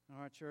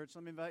All right, church,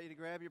 let me invite you to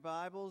grab your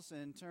Bibles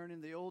and turn in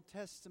the Old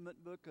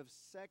Testament book of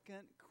 2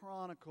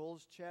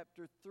 Chronicles,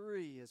 chapter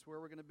 3 is where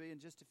we're going to be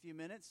in just a few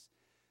minutes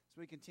as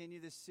we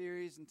continue this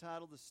series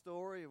entitled The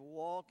Story of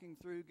Walking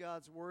Through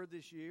God's Word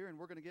this year. And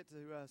we're going to get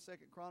to 2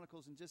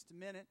 Chronicles in just a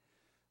minute.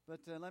 But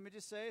let me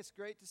just say, it's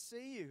great to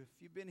see you.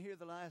 If you've been here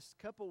the last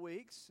couple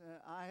weeks,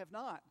 I have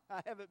not.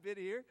 I haven't been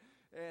here.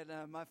 And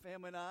my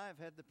family and I have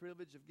had the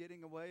privilege of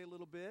getting away a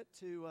little bit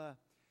to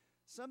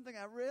something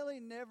I really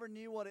never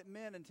knew what it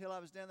meant until I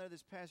was down there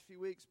this past few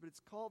weeks, but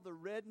it's called the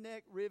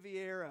Redneck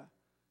Riviera.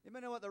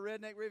 Anybody know what the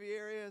Redneck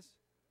Riviera is?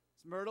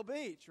 It's Myrtle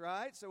Beach,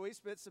 right? So we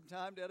spent some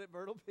time down at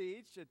Myrtle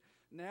Beach, and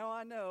now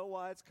I know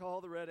why it's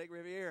called the Redneck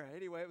Riviera.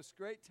 Anyway, it was a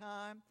great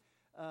time.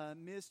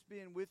 Missed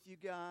being with you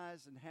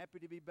guys and happy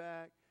to be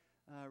back.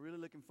 Really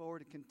looking forward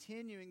to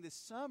continuing this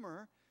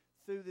summer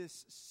through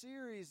this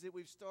series that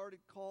we've started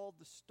called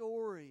The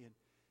Story. And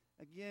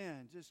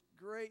again, just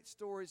great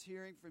stories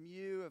hearing from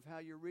you of how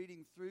you're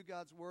reading through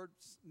God's Word,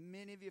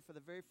 many of you for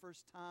the very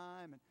first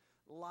time, and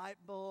light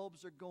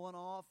bulbs are going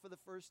off for the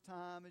first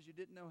time as you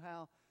didn't know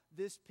how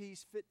this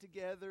piece fit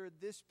together,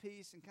 this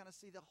piece, and kind of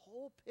see the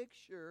whole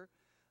picture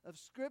of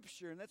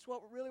Scripture. And that's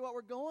what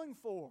we're going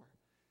for,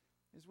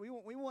 is we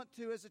want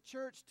to, as a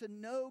church, to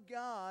know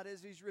God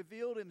as He's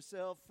revealed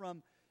Himself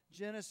from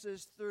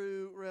Genesis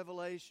through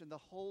Revelation, the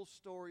whole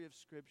story of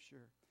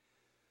Scripture.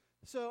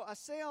 So I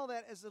say all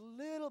that as a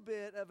little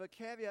bit of a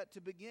caveat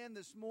to begin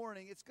this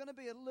morning. It's going to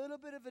be a little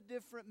bit of a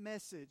different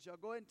message. I'll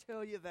go ahead and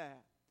tell you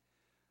that.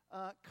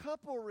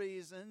 Couple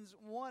reasons.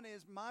 One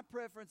is my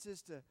preference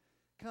is to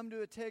come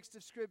to a text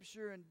of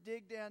Scripture and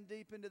dig down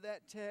deep into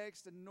that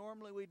text, and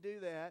normally we do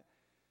that.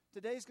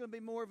 Today's going to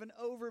be more of an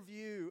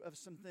overview of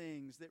some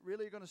things that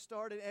really are going to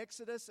start in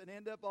Exodus and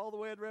end up all the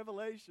way in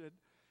Revelation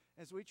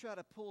as we try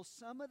to pull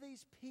some of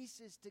these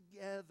pieces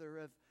together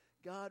of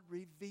God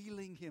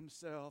revealing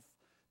Himself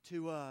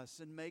to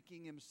us and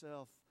making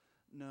Himself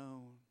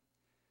known.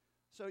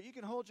 So you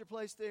can hold your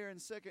place there in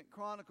 2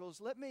 Chronicles.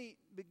 Let me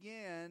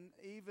begin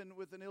even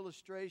with an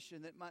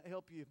illustration that might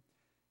help you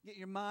get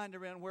your mind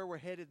around where we're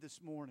headed this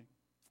morning.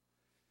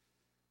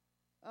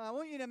 I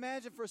want you to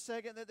imagine for a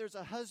second that there's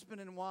a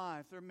husband and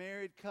wife. They're a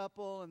married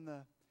couple, and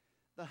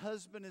the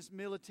husband is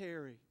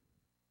military.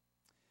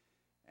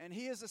 And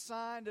he is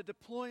assigned a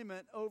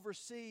deployment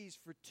overseas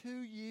for 2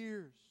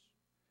 years.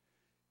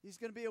 He's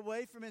going to be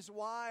away from his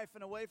wife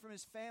and away from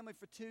his family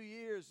for 2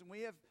 years. And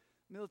we have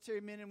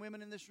military men and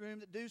women in this room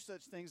that do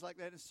such things like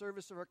that in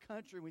service of our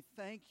country. And we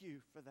thank you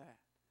for that.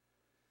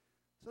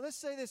 So let's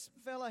say this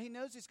fella, he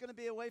knows he's going to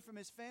be away from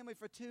his family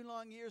for 2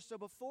 long years. So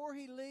before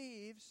he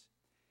leaves,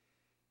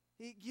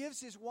 he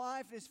gives his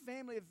wife and his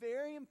family a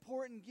very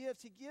important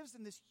gift. He gives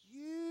them this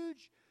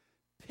huge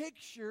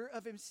picture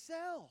of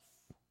himself.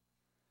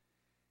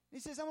 He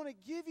says, I want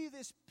to give you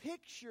this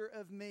picture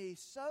of me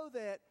so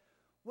that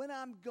when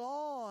I'm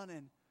gone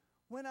and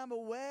when I'm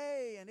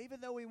away, and even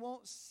though we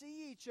won't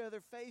see each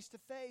other face to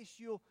face,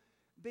 you'll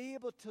be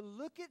able to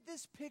look at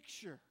this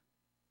picture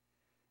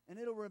and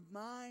it'll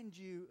remind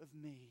you of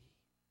me.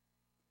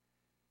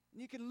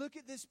 And you can look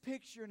at this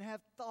picture and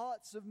have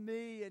thoughts of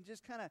me and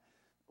just kind of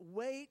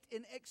wait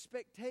in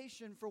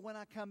expectation for when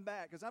I come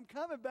back. Because I'm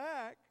coming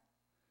back.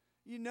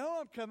 You know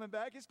I'm coming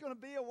back. It's going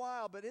to be a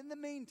while. But in the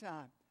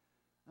meantime,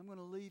 I'm going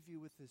to leave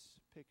you with this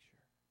picture.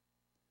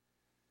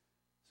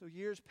 So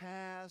years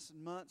pass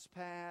and months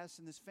pass,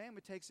 and this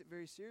family takes it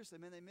very seriously.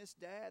 Man, they miss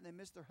dad and they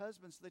miss their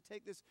husband, so they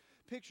take this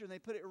picture and they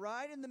put it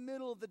right in the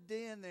middle of the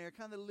den there,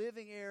 kind of the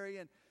living area,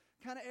 and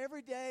kind of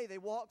every day they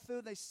walk through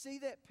and they see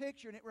that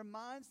picture and it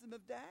reminds them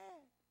of dad.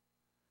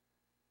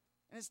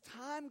 And as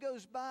time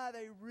goes by,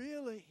 they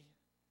really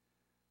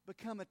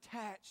become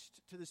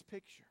attached to this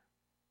picture.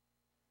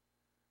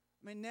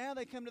 I mean, now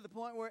they come to the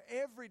point where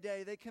every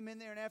day they come in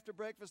there and after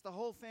breakfast, the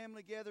whole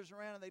family gathers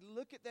around and they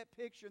look at that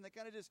picture and they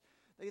kind of just,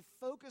 they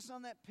focus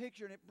on that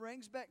picture and it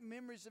brings back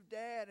memories of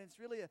dad, and it's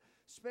really a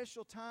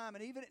special time.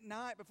 And even at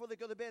night before they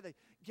go to bed, they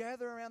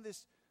gather around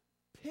this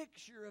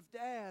picture of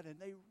dad and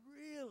they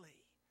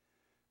really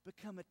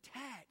become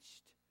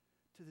attached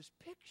to this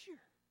picture.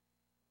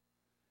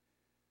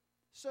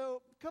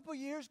 So a couple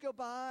years go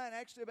by, and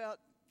actually about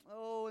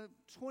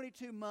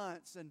 22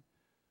 months, and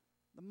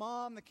the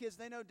mom, the kids,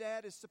 they know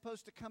dad is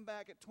supposed to come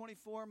back at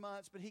 24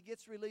 months, but he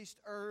gets released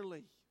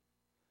early.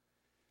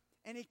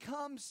 And he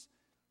comes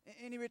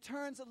and he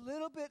returns a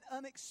little bit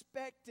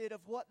unexpected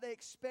of what they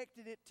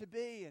expected it to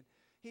be. And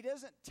he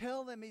doesn't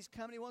tell them he's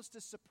coming. He wants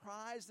to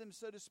surprise them,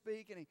 so to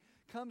speak. And he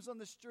comes on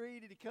the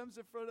street and he comes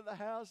in front of the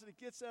house and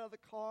he gets out of the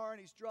car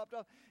and he's dropped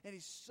off. And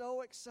he's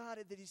so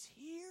excited that he's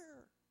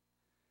here.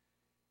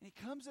 And he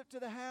comes up to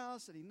the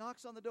house and he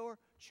knocks on the door.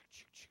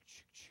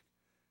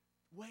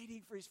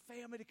 Waiting for his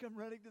family to come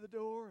running to the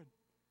door, and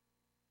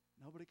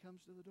nobody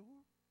comes to the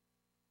door.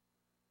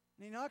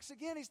 And he knocks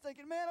again. He's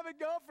thinking, man, I've been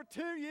gone for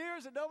 2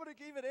 years and nobody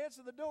can even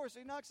answer the door. So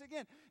he knocks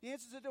again. He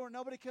answers the door and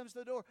nobody comes to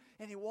the door.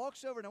 And he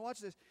walks over, now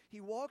watch this.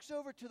 He walks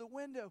over to the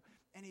window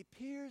and he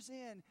peers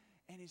in,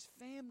 and his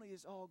family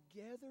is all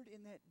gathered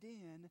in that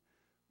den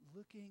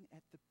looking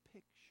at the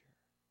picture.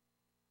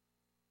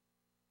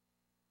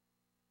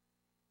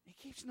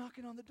 keeps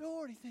knocking on the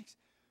door, and he thinks,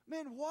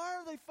 man, why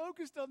are they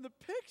focused on the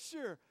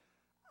picture?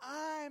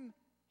 I'm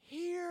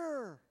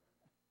here.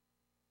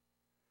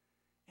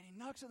 And he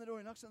knocks on the door,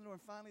 and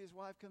finally his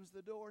wife comes to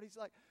the door, and he's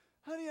like,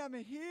 honey, I'm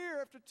here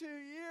after 2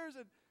 years.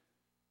 And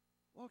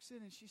walks in,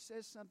 and she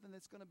says something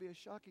that's going to be a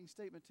shocking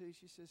statement to you.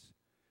 She says,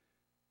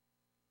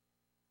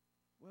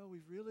 well,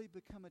 we've really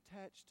become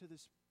attached to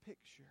this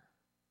picture.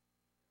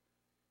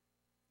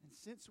 And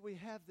since we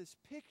have this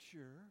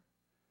picture,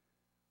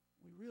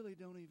 we really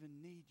don't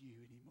even need you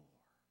anymore.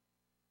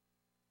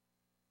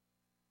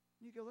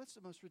 You go, that's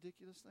the most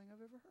ridiculous thing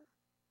I've ever heard.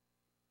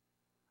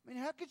 I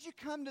mean, how could you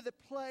come to the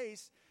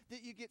place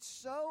that you get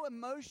so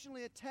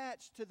emotionally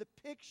attached to the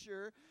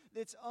picture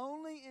that's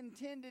only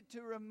intended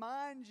to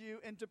remind you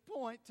and to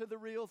point to the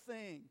real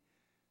thing?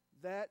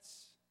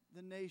 That's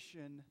the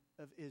nation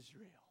of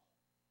Israel.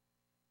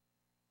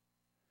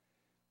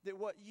 That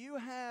what you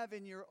have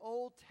in your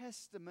Old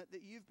Testament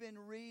that you've been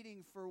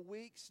reading for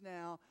weeks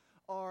now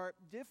are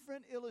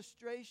different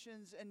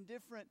illustrations and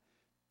different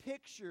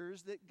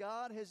pictures that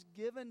God has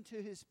given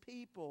to His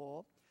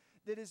people,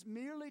 that is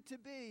merely to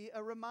be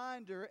a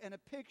reminder and a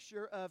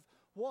picture of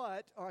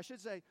what, or I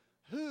should say,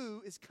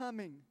 who is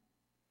coming.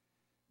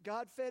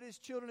 God fed His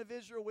children of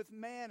Israel with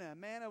manna.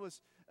 Manna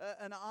was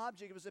an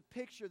object. It was a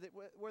picture that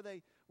where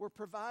they were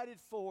provided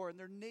for and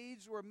their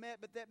needs were met.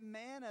 But that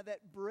manna,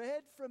 that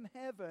bread from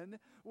heaven,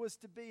 was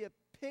to be a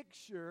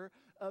picture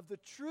of the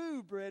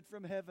true bread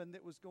from heaven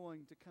that was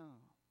going to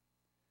come.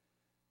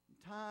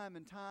 Time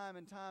and time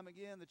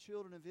again, the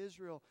children of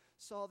Israel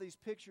saw these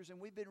pictures,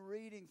 and we've been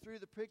reading through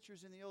the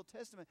pictures in the Old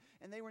Testament,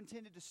 and they were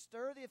intended to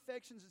stir the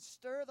affections and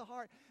stir the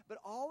heart, but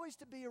always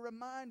to be a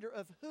reminder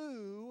of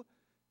who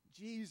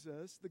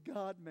Jesus, the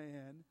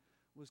God-man,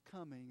 was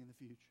coming in the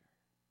future.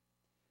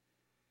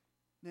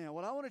 Now,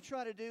 what I want to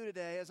try to do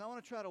today is I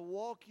want to try to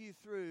walk you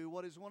through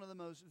what is one of the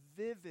most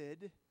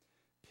vivid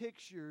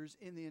pictures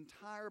in the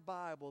entire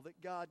Bible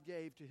that God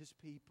gave to His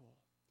people.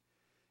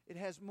 It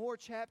has more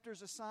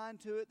chapters assigned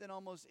to it than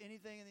almost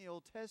anything in the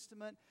Old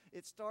Testament.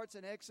 It starts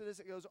in Exodus.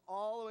 It goes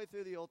all the way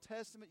through the Old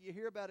Testament. You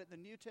hear about it in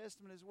the New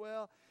Testament as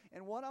well.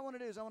 And what I want to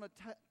do is I want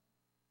to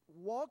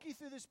walk you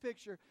through this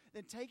picture,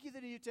 then take you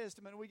to the New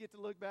Testament, and we get to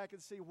look back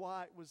and see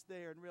why it was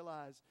there and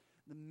realize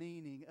the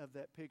meaning of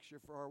that picture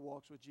for our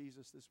walks with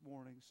Jesus this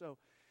morning. So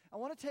I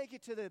want to take you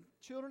to the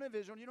children of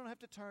Israel. You don't have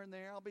to turn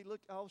there.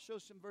 I'll show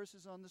some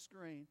verses on the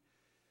screen.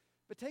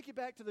 But take you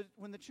back to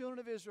when the children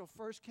of Israel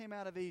first came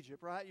out of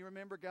Egypt, right? You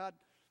remember God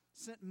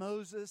sent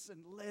Moses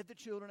and led the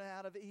children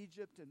out of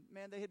Egypt. And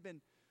man, they had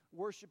been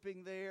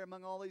worshiping there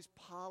among all these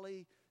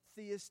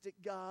polytheistic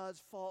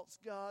gods, false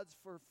gods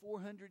for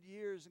 400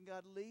 years. And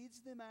God leads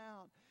them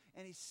out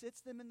and He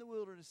sits them in the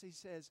wilderness. He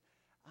says,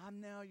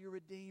 I'm now your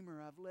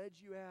Redeemer. I've led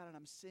you out and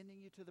I'm sending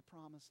you to the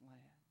promised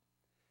land.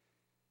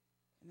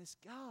 And this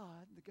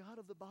God, the God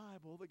of the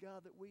Bible, the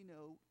God that we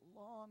know,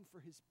 longed for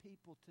His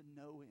people to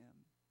know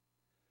Him,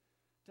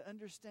 to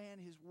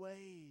understand His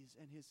ways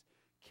and His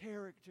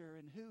character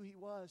and who He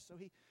was. So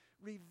He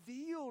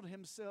revealed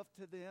Himself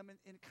to them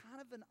in kind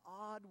of an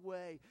odd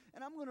way.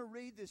 And I'm going to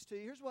read this to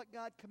you. Here's what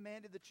God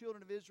commanded the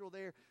children of Israel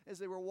there as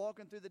they were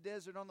walking through the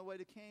desert on the way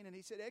to Canaan.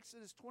 He said,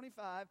 Exodus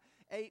 25,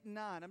 8 and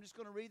 9. I'm just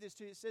going to read this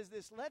to you. It says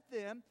this, let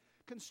them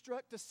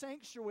construct a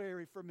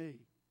sanctuary for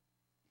me.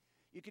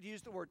 You could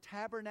use the word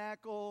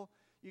tabernacle.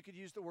 You could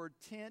use the word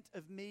tent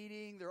of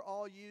meeting. They're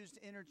all used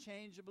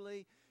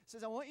interchangeably. It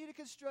says, I want you to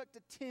construct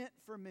a tent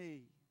for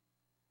me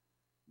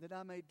that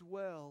I may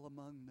dwell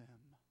among them.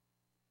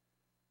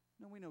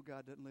 No, we know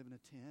God doesn't live in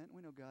a tent.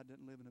 We know God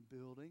doesn't live in a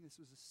building. This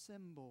was a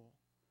symbol.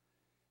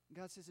 And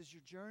God says, as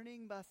you're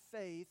journeying by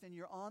faith and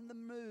you're on the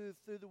move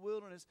through the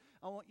wilderness,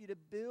 I want you to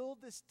build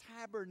this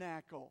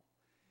tabernacle.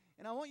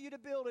 And I want you to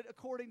build it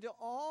according to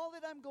all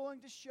that I'm going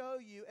to show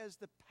you as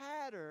the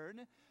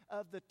pattern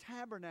of the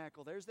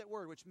tabernacle. There's that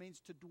word, which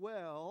means to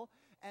dwell,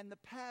 and the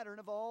pattern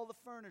of all the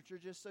furniture,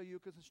 just so you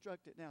can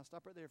construct it. Now,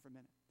 stop right there for a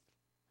minute.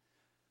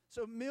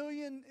 So, 1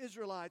 million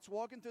Israelites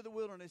walking through the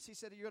wilderness. He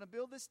said, you're going to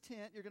build this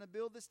tent, you're going to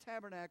build this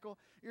tabernacle,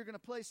 you're going to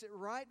place it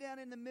right down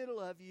in the middle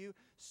of you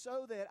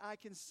so that I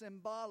can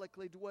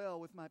symbolically dwell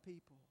with my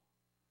people.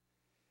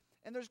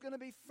 And there's going to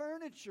be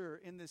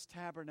furniture in this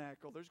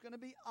tabernacle. There's going to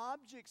be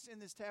objects in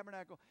this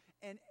tabernacle.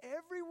 And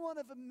every one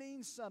of them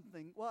means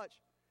something. Watch.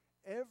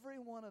 Every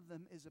one of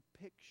them is a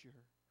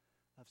picture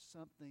of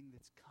something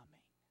that's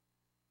coming.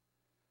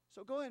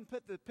 So go ahead and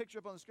put the picture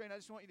up on the screen. I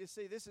just want you to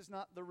see this is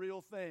not the real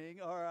thing,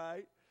 all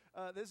right?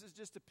 This is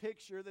just a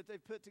picture that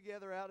they've put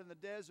together out in the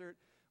desert.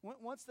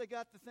 Once they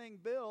got the thing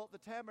built, the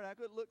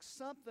tabernacle, it looks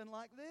something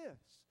like this.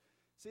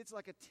 See, it's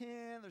like a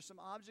tent. There's some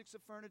objects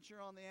of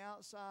furniture on the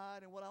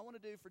outside. And what I want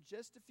to do for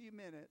just a few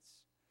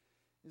minutes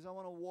is I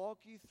want to walk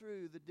you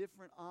through the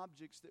different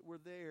objects that were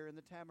there in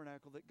the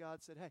tabernacle that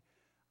God said, hey,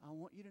 I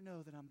want you to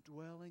know that I'm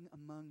dwelling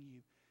among you.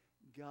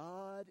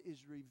 God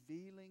is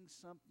revealing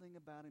something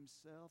about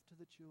Himself to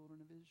the children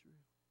of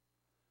Israel.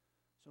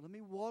 So let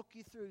me walk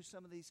you through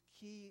some of these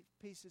key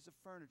pieces of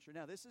furniture.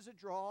 Now, this is a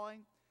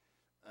drawing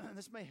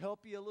this may help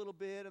you a little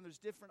bit, and there's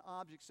different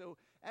objects. So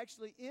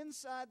actually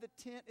inside the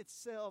tent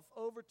itself,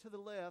 over to the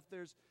left,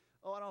 there's,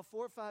 4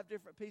 or 5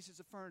 different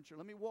pieces of furniture.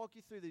 Let me walk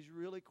you through these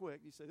really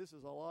quick. You say, this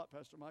is a lot,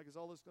 Pastor Mike. Is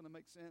all this going to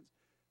make sense?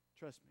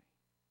 Trust me,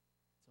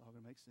 it's all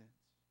going to make sense.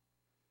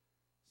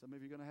 Some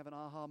of you are going to have an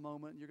aha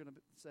moment, and you're going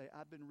to say,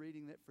 I've been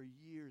reading that for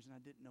years, and I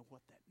didn't know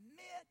what that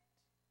meant.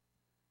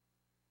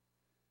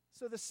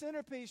 So the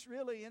centerpiece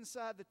really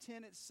inside the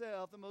tent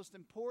itself, the most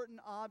important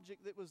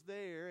object that was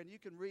there, and you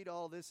can read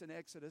all this in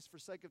Exodus. For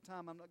sake of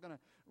time, I'm not going to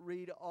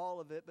read all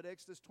of it, but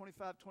Exodus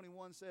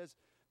 25:21 says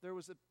there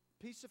was a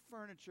piece of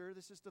furniture,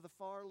 this is to the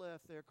far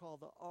left there, called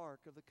the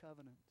Ark of the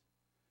Covenant.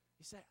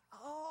 You say,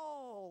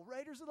 oh,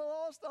 Raiders of the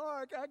Lost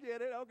Ark, I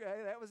get it.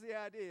 Okay, that was the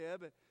idea.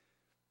 But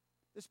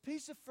this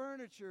piece of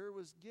furniture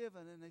was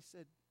given, and they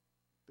said,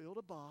 build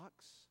a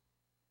box.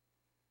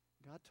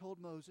 God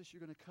told Moses, you're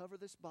going to cover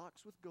this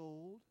box with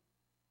gold.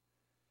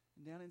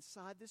 And down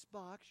inside this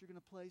box, you're going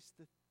to place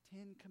the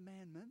 10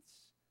 Commandments,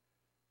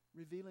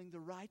 revealing the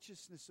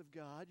righteousness of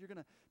God. You're going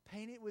to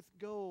paint it with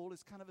gold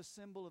as kind of a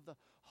symbol of the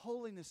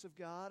holiness of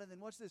God. And then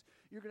watch this.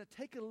 You're going to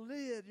take a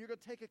lid, you're going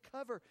to take a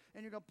cover,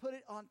 and you're going to put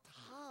it on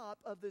top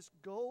of this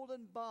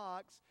golden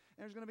box.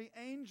 And there's going to be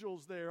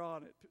angels there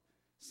on it,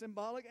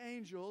 symbolic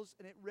angels,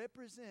 and it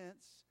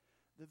represents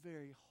the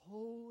very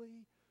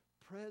holy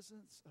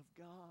presence of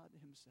God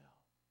Himself.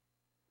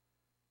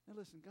 Now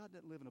listen, God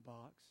doesn't live in a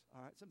box,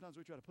 all right? Sometimes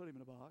we try to put Him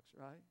in a box,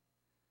 right?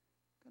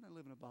 God doesn't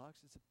live in a box.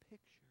 It's a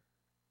picture.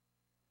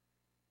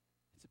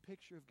 It's a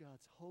picture of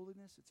God's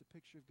holiness. It's a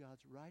picture of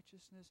God's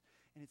righteousness,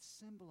 and it's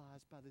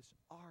symbolized by this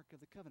Ark of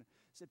the Covenant.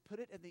 It said, put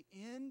it at the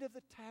end of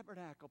the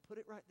tabernacle. Put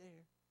it right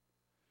there.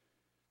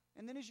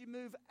 And then as you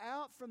move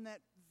out from that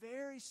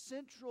very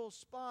central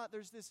spot,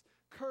 there's this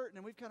curtain,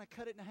 and we've kind of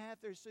cut it in half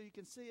there so you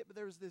can see it, but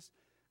there was this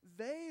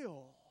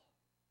veil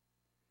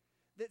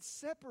that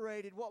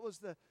separated what was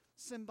the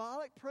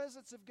symbolic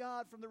presence of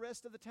God from the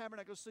rest of the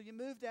tabernacle. So you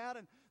moved out,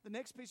 and the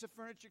next piece of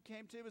furniture you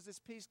came to was this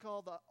piece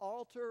called the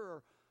altar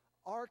or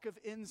ark of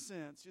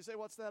incense. You say,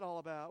 what's that all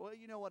about? Well,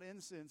 you know what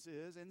incense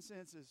is.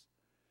 Incense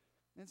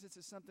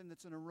is something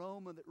that's an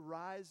aroma that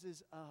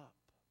rises up.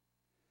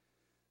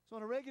 So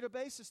on a regular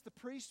basis, the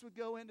priest would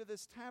go into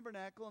this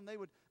tabernacle, and they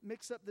would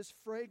mix up this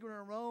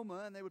fragrant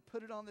aroma, and they would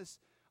put it on this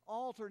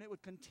altar, and it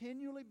would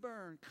continually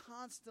burn,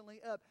 constantly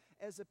up,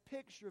 as a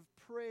picture of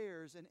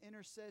prayers and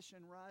intercession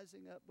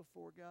rising up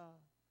before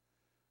God.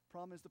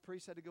 Problem is, the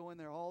priest had to go in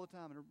there all the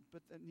time and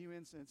put that new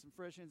incense and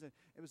fresh incense.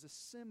 It was a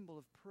symbol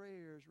of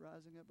prayers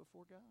rising up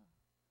before God.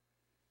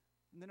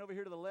 And then over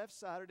here to the left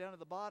side or down at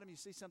the bottom, you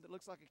see something that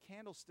looks like a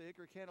candlestick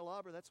or a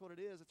candelabra. That's what it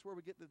is. That's where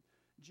we get the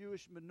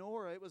Jewish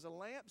menorah. It was a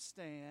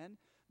lampstand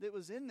that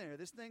was in there.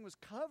 This thing was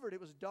covered.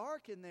 It was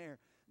dark in there.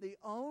 The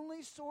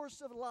only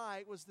source of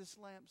light was this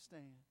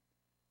lampstand.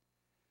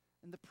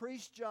 And the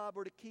priest's job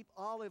were to keep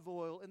olive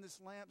oil in this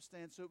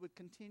lampstand so it would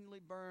continually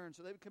burn.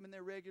 So they would come in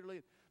there regularly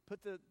and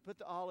put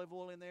the olive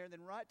oil in there. And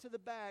then right to the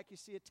back, you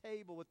see a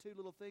table with 2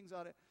 little things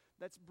on it.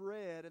 That's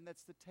bread, and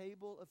that's the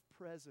table of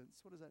presence.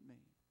 What does that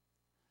mean?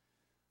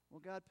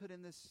 Well, God put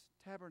in this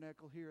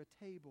tabernacle here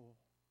a table.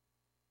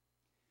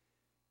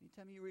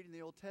 Anytime you read in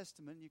the Old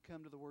Testament, you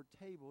come to the word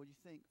table, you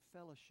think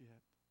fellowship.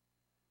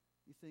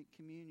 You think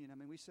communion. I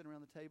mean, we sit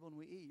around the table and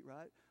we eat,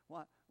 right?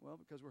 Why? Well,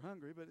 because we're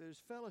hungry, but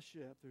there's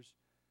fellowship. There's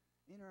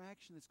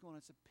interaction that's going on.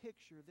 It's a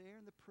picture there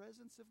in the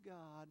presence of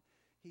God.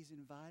 He's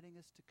inviting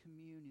us to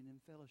communion and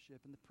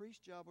fellowship. And the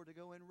priest's job were to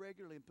go in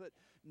regularly and put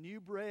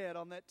new bread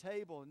on that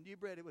table. And new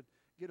bread, it would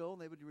get old,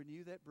 and they would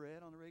renew that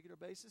bread on a regular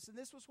basis. And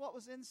this was what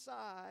was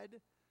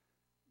inside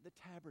the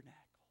tabernacle.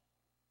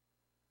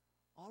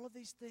 All of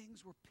these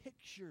things were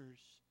pictures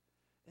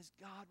as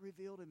God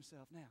revealed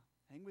Himself. Now,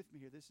 hang with me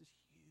here. This is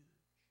huge.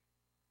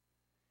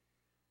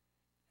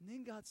 And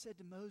then God said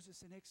to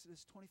Moses in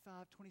Exodus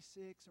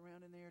 25:26,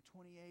 around in there,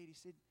 28, He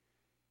said,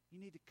 you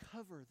need to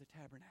cover the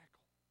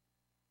tabernacle.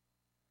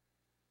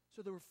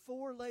 So there were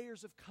 4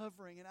 layers of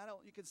covering, and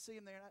you can see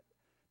them there, and I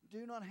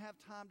do not have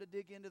time to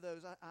dig into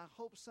those. I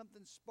hope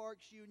something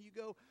sparks you, and you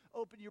go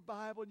open your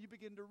Bible and you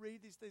begin to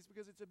read these things,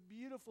 because it's a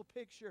beautiful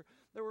picture.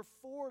 There were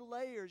 4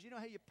 layers. You know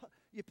how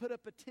you put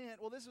up a tent?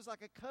 Well, this was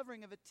like a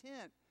covering of a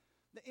tent.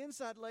 The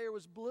inside layer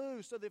was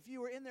blue, so that if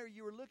you were in there,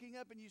 you were looking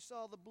up and you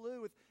saw the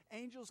blue with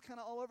angels kind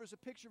of all over. It's a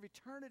picture of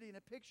eternity and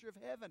a picture of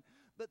heaven.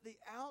 But the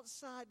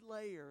outside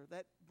layer,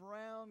 that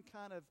brown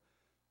kind of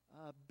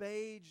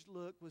beige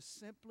look, was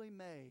simply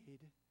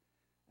made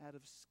out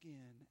of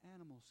skin,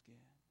 animal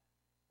skin.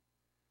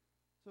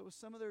 So it was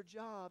some of their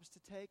jobs to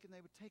take, and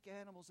they would take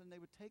animals and they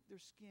would take their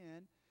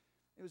skin.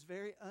 It was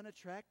very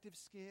unattractive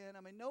skin.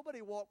 I mean,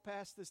 nobody walked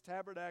past this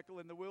tabernacle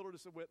in the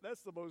wilderness and went,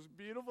 that's the most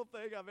beautiful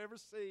thing I've ever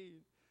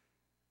seen.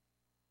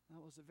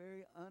 That was a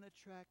very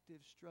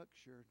unattractive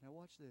structure. Now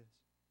watch this.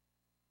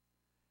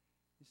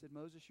 He said,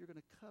 Moses, you're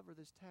going to cover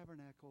this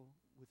tabernacle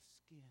with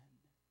skin,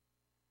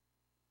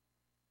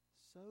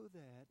 so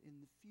that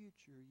in the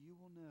future you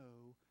will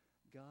know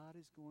God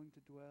is going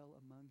to dwell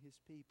among His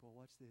people.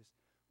 Watch this.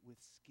 With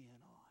skin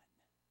on.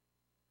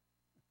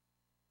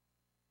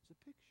 It's a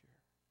picture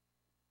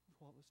of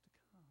what was to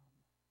come.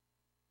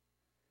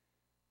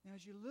 Now,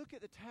 as you look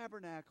at the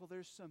tabernacle,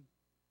 there's some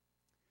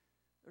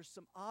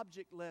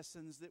object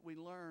lessons that we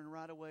learn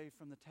right away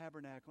from the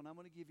tabernacle. And I'm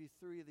going to give you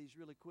 3 of these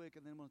really quick,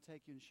 and then I'm going to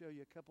take you and show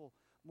you a couple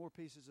more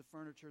pieces of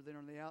furniture that are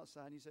on the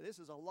outside. And you say, this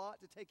is a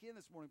lot to take in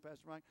this morning,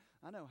 Pastor Mike.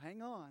 I know,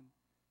 hang on.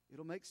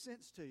 It'll make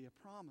sense to you,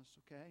 I promise,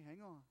 okay?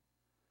 Hang on.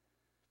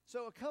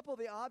 So a couple of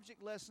the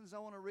object lessons I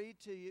want to read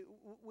to you.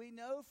 We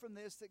know from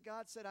this that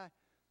God said, I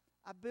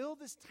build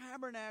this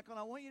tabernacle, and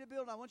I want you to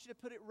build it. I want you to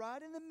put it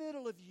right in the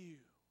middle of you,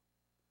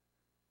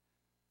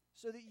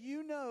 so that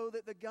you know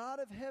that the God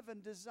of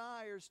heaven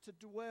desires to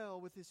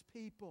dwell with His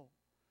people.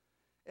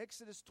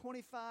 Exodus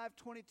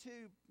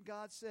 25:22,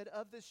 God said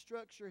of this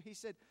structure, He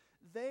said,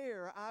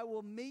 there I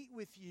will meet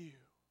with you.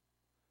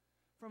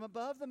 From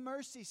above the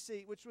mercy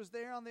seat, which was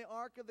there on the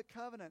Ark of the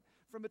Covenant,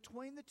 from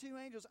between the 2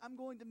 angels, I'm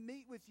going to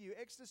meet with you.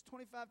 Exodus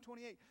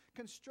 25:28,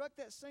 construct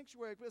that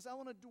sanctuary because I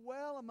want to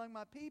dwell among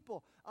my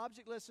people.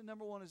 Object lesson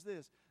number 1 is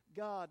this: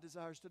 God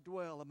desires to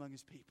dwell among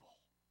His people.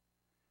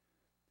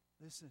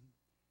 Listen.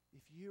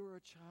 If you are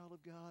a child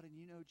of God and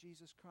you know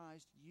Jesus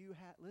Christ, you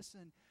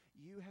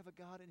have a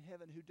God in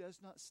heaven who does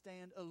not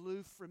stand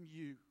aloof from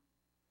you.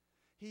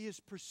 He is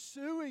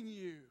pursuing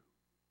you.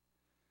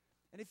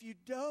 And if you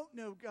don't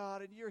know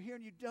God and you're here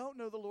and you don't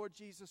know the Lord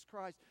Jesus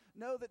Christ,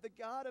 know that the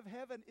God of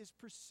heaven is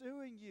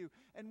pursuing you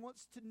and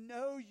wants to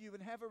know you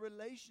and have a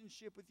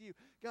relationship with you.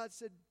 God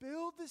said,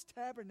 build this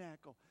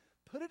tabernacle.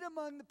 Put it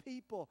among the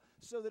people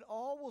so that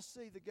all will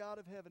see the God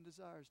of heaven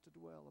desires to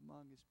dwell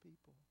among His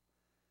people.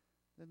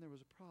 Then there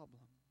was a problem.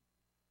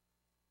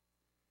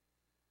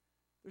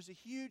 There's a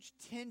huge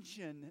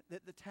tension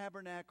that the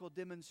tabernacle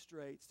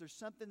demonstrates. There's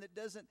something that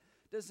doesn't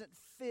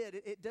fit.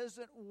 It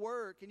doesn't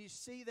work. And you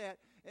see that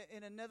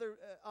in another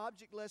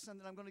object lesson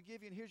that I'm going to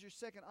give you. And here's your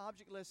second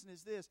object lesson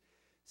is this: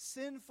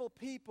 sinful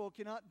people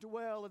cannot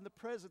dwell in the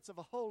presence of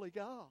a holy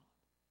God.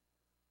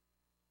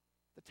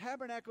 The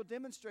tabernacle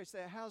demonstrates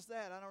that. How's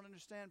that? I don't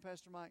understand,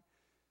 Pastor Mike.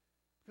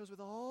 Because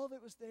with all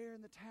that was there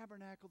in the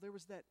tabernacle, there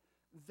was that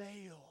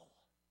veil.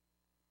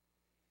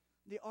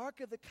 The Ark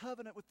of the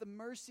Covenant with the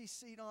mercy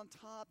seat on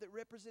top that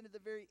represented the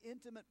very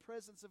intimate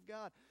presence of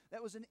God.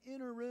 That was an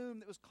inner room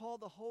that was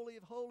called the Holy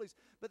of Holies.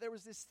 But there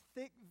was this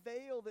thick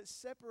veil that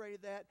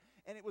separated that,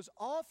 and it was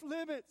off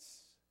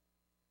limits.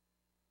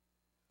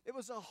 It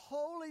was a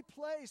holy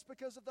place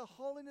because of the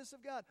holiness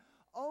of God.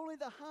 Only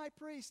the high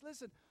priest,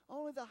 listen,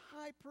 only the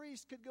high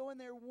priest could go in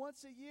there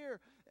once a year,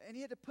 and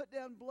he had to put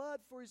down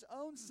blood for his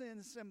own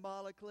sins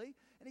symbolically,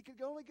 and he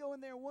could only go in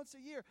there once a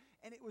year.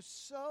 And it was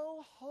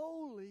so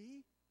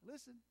holy,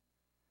 listen,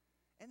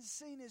 and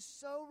seen as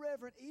so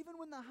reverent. Even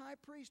when the high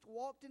priest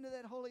walked into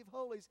that Holy of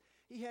Holies,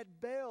 he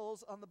had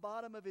bells on the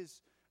bottom of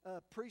his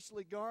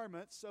priestly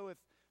garments, so if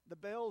the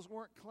bells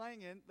weren't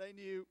clanging, they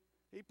knew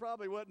he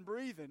probably wasn't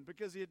breathing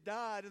because he had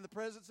died in the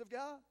presence of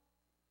God.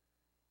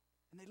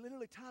 And they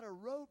literally tied a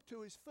rope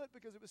to his foot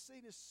because it was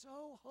seen as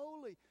so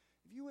holy.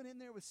 If you went in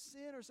there with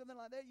sin or something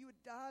like that, you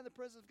would die in the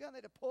presence of God. They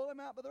had to pull him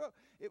out by the rope.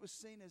 It was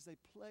seen as a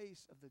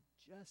place of the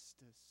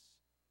justice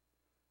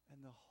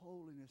and the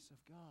holiness of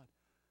God.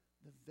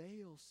 The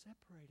veil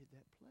separated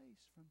that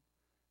place from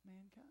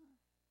mankind.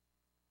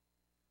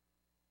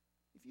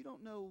 If you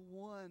don't know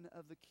one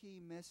of the key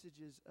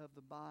messages of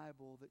the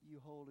Bible that you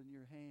hold in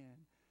your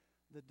hand,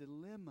 the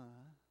dilemma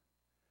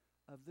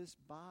of this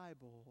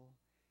Bible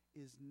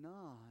is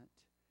not,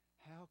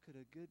 how could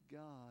a good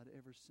God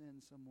ever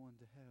send someone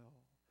to hell?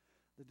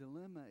 The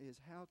dilemma is,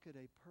 how could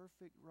a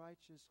perfect,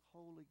 righteous,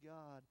 holy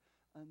God,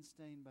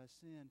 unstained by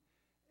sin,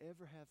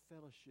 ever have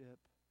fellowship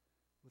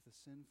with a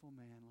sinful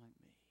man like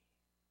me?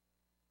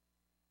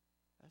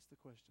 That's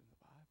the question of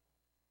the Bible.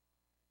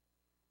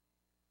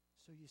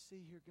 So you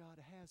see here, God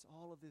has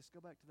all of this.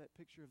 Go back to that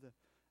picture of the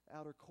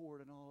outer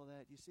court and all of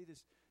that. You see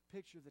this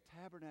picture of the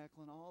tabernacle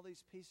and all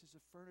these pieces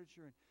of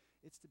furniture, and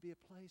it's to be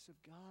a place of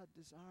God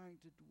desiring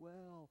to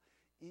dwell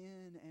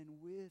in and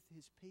with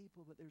His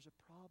people. But there's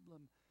a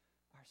problem: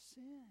 our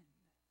sin.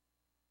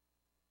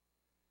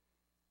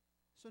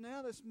 So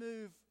now let's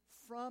move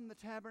from the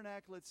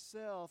tabernacle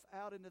itself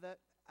out into that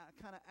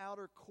kind of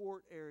outer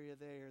court area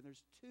there. And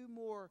there's 2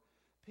 more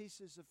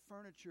pieces of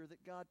furniture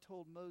that God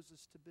told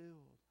Moses to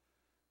build.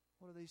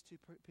 What are these 2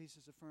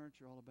 pieces of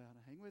furniture all about?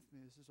 Now, hang with me.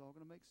 This is all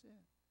going to make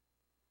sense.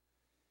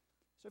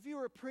 So if you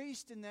were a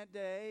priest in that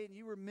day and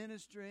you were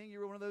ministering, you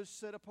were one of those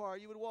set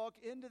apart, you would walk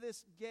into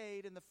this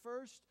gate, and the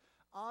first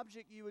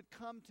object you would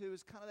come to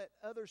is kind of that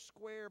other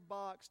square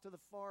box to the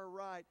far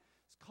right.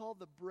 It's called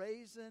the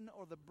brazen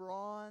or the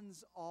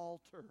bronze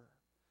altar.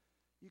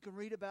 You can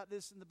read about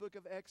this in the book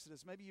of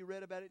Exodus. Maybe you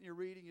read about it in your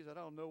reading. You said,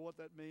 I don't know what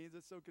that means.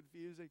 It's so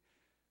confusing.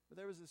 But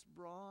there was this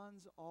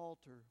bronze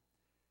altar.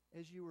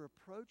 As you were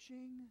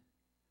approaching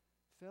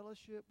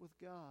fellowship with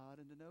God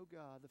and to know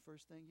God, the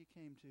first thing you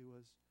came to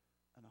was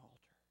an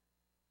altar.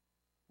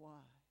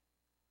 Why?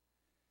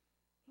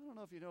 I don't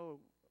know if you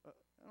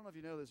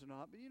know this or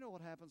not, but you know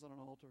what happens on an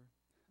altar?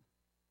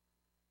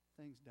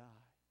 Things die.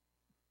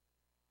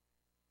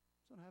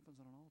 That's what happens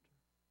on an altar.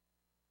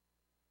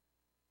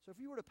 So if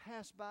you were to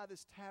pass by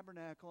this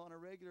tabernacle on a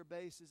regular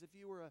basis, if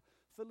you were a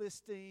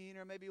Philistine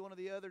or maybe one of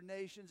the other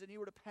nations, and you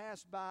were to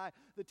pass by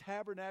the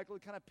tabernacle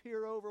and kind of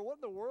peer over, what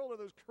in the world are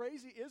those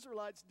crazy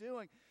Israelites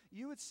doing?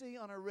 You would see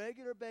on a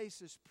regular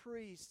basis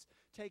priests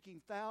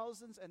taking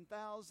thousands and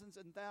thousands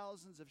and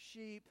thousands of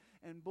sheep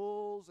and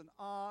bulls and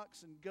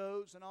ox and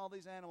goats and all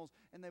these animals,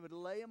 and they would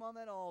lay them on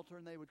that altar,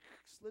 and they would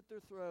slit their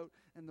throat,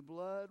 and the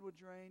blood would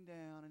drain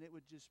down, and it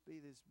would just be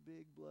this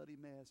big bloody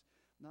mess.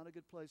 Not a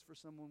good place for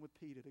someone with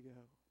PETA to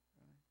go.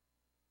 Right?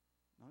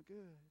 Not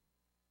good.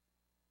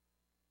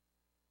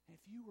 And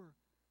if you were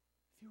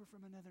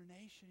from another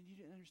nation and you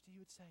didn't understand, you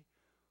would say,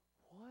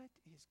 what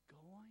is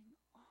going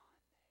on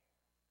there?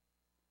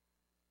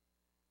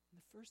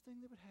 And the first thing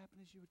that would happen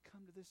is you would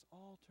come to this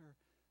altar.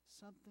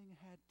 Something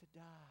had to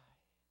die.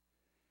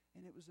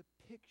 And it was a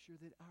picture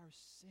that our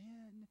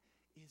sin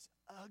is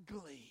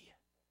ugly.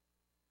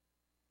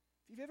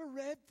 If you've ever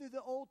read through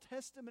the Old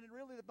Testament and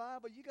really the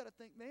Bible, you got to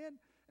think, man,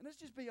 and let's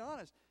just be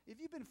honest. If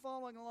you've been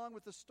following along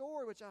with the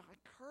story, which I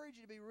encourage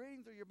you to be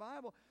reading through your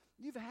Bible,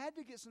 you've had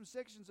to get some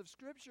sections of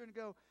Scripture and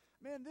go,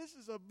 man, this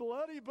is a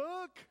bloody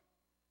book.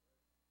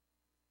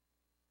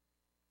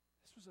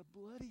 This was a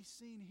bloody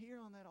scene here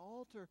on that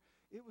altar.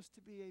 It was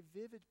to be a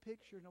vivid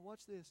picture. Now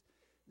watch this,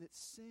 that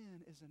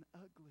sin is an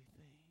ugly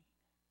thing.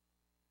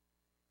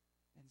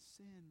 And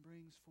sin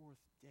brings forth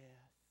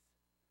death.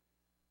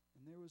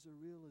 And there was a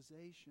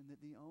realization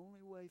that the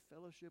only way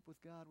fellowship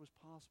with God was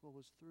possible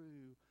was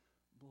through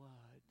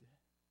blood.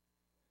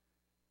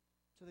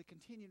 So they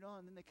continued on,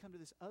 and then they come to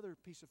this other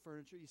piece of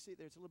furniture. You see it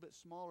there, it's a little bit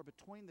smaller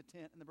between the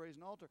tent and the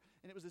brazen altar.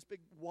 And it was this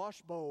big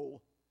wash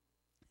bowl.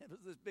 It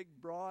was this big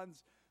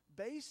bronze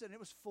basin. It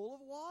was full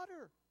of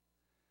water.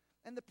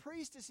 And the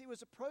priest, as he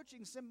was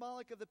approaching,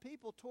 symbolic of the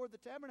people, toward the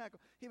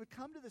tabernacle, he would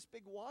come to this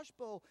big wash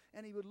bowl,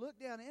 and he would look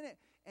down in it,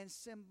 and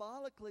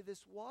symbolically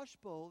this wash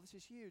bowl, this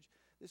is huge,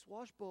 this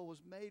wash bowl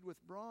was made with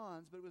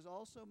bronze, but it was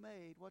also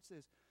made, watch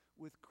this,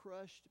 with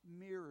crushed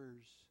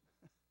mirrors.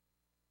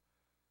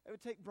 They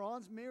would take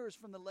bronze mirrors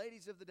from the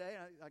ladies of the day.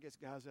 I guess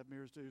guys have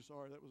mirrors too.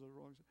 Sorry, that was a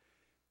wrong.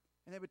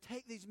 And they would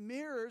take these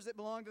mirrors that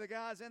belonged to the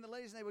guys and the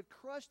ladies, and they would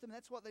crush them.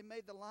 That's what they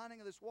made the lining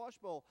of this wash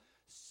bowl.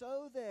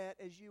 So that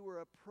as you were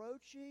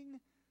approaching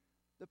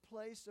the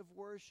place of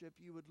worship,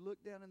 you would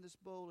look down in this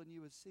bowl and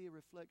you would see a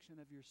reflection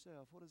of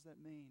yourself. What does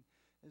that mean?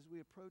 As we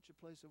approach a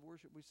place of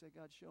worship, we say,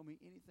 God, show me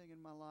anything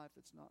in my life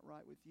that's not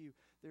right with you.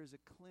 There's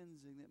a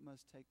cleansing that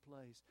must take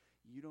place.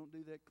 You don't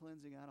do that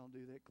cleansing, I don't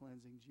do that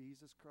cleansing.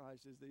 Jesus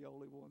Christ is the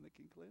only one that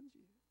can cleanse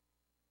you.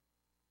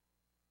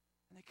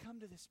 And they come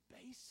to this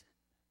basin.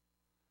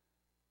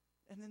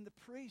 And then the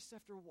priests,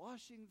 after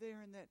washing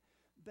there in that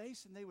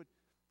basin, they would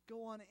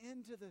go on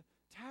into the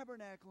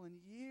tabernacle, and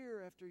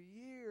year after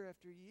year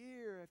after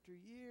year after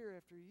year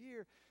after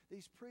year,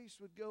 these priests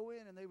would go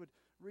in and they would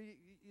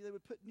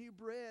put new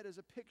bread as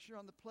a picture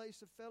on the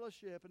place of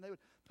fellowship, and they would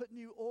put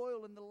new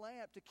oil in the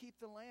lamp to keep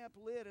the lamp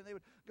lit, and they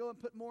would go and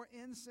put more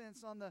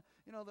incense on the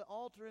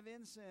altar of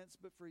incense.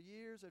 But for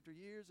years after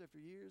years after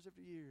years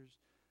after years,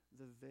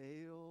 the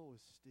veil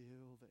was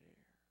still there.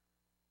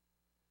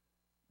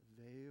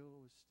 The veil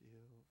was still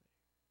there.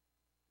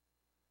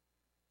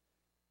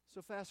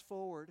 So fast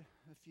forward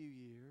a few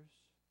years.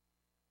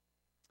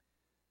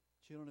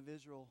 Children of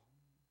Israel,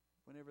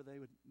 whenever they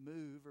would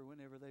move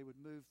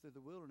through the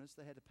wilderness,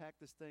 they had to pack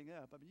this thing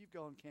up. I mean, you've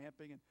gone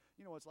camping, and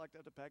you know what it's like to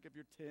have to pack up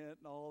your tent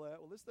and all that.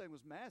 Well, this thing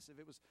was massive.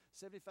 It was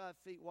 75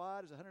 feet wide.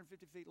 It was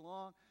 150 feet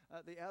long,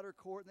 the outer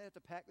court, and they had to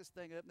pack this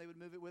thing up, and they would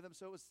move it with them.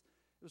 So it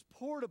was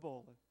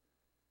portable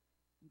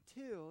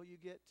until you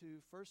get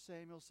to 1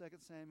 Samuel, 2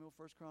 Samuel,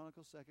 1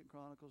 Chronicles, 2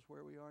 Chronicles,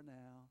 where we are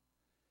now.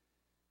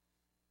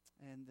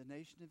 And the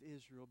nation of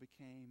Israel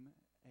became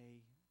a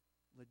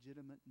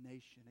legitimate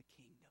nation, a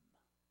kingdom.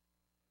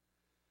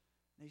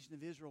 Nation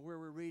of Israel, where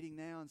we're reading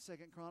now in 2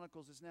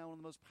 Chronicles, is now one of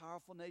the most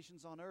powerful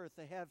nations on earth.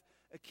 They have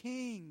a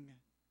king.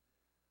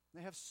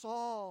 They have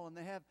Saul, and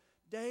they have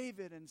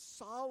David, and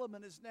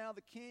Solomon is now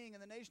the king.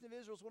 And the nation of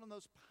Israel is one of the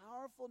most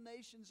powerful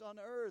nations on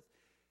earth.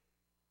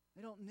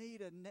 They don't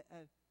need a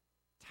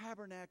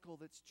tabernacle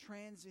that's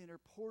transient or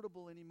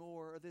portable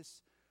anymore, or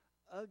this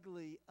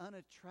ugly,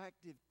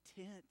 unattractive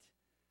tent.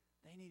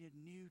 They need a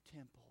new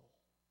temple,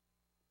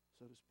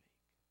 so to speak.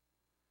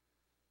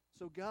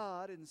 So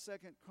God, in 2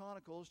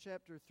 Chronicles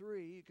chapter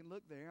 3, you can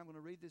look there. I'm going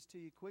to read this to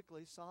you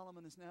quickly.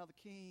 Solomon is now the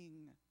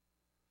king.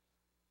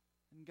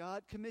 And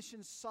God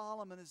commissions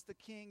Solomon as the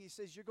king. He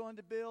says, you're going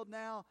to build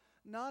now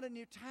not a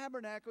new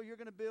tabernacle, you're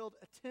going to build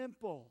a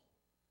temple.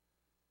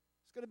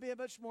 It's going to be a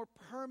much more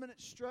permanent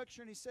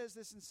structure. And he says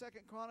this in 2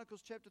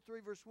 Chronicles chapter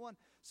 3, verse 1.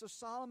 So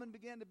Solomon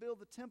began to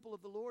build the temple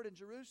of the Lord in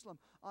Jerusalem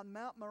on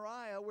Mount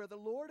Moriah, where the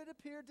Lord had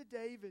appeared to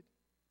David,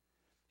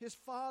 his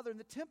father. And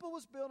the temple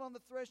was built on the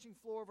threshing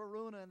floor of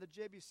Araunah and the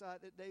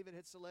Jebusite that David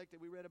had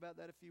selected. We read about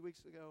that a few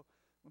weeks ago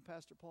when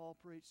Pastor Paul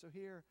preached. So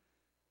here,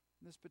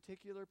 in this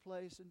particular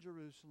place in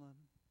Jerusalem,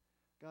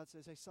 God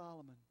says, hey,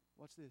 Solomon,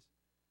 watch this.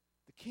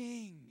 The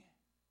king,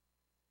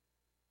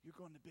 you're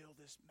going to build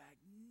this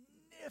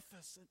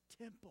magnificent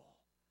temple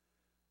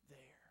there.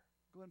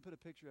 Go ahead and put a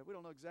picture up. We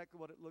don't know exactly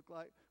what it looked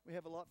like. We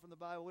have a lot from the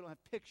Bible. We don't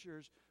have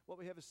pictures. What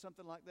we have is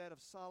something like that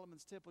of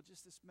Solomon's temple,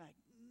 just this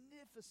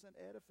magnificent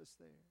edifice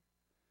there.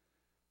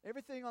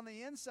 Everything on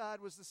the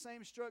inside was the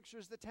same structure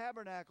as the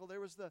tabernacle. There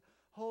was the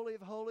Holy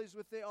of Holies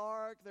with the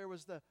ark. There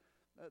was the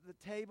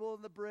table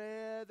and the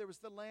bread. There was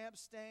the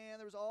lampstand.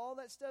 There was all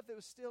that stuff that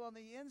was still on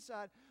the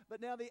inside.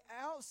 But now the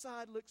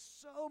outside looks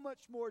so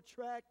much more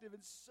attractive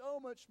and so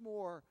much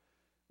more,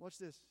 watch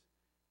this,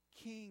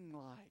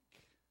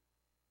 king-like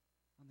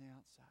on the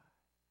outside.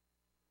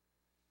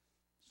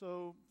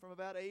 So from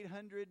about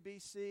 800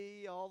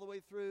 BC all the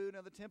way through,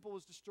 now the temple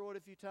was destroyed a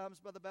few times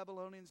by the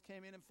Babylonians,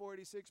 came in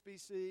 486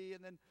 BC,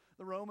 and then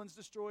the Romans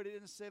destroyed it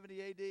in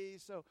 70 AD.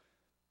 So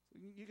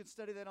you can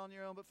study that on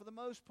your own. But for the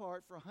most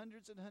part, for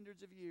hundreds and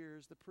hundreds of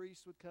years, the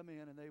priests would come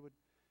in and they would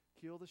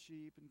kill the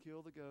sheep and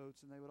kill the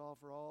goats, and they would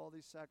offer all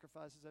these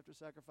sacrifices after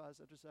sacrifice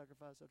after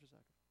sacrifice after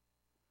sacrifice.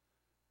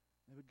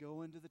 They would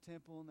go into the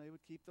temple and they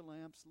would keep the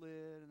lamps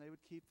lit and they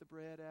would keep the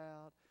bread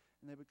out,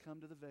 and they would come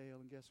to the veil,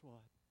 and guess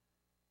what?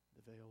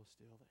 The veil was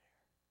still there.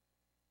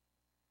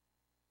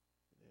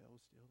 The veil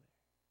was still there.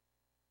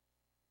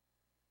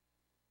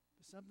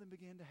 But something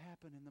began to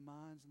happen in the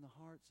minds and the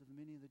hearts of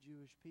many of the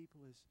Jewish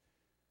people is,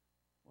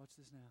 watch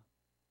this now,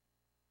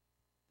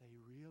 they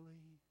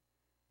really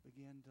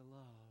began to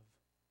love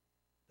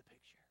the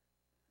picture.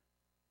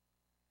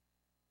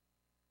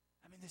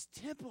 I mean, this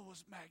temple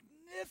was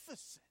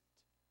magnificent.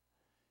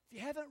 If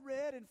you haven't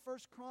read in 1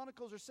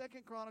 Chronicles or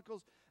 2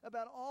 Chronicles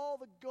about all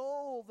the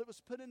gold that was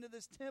put into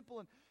this temple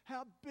and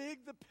how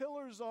big the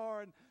pillars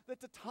are, and that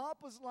the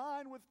top was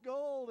lined with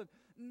gold, and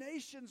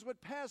nations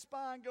would pass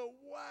by and go,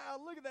 wow,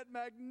 look at that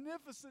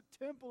magnificent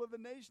temple of the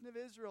nation of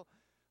Israel.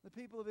 The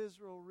people of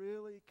Israel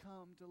really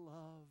come to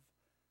love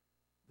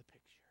the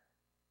picture.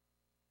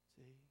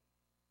 See?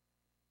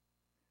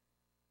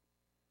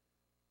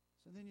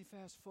 So then you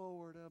fast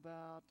forward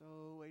about,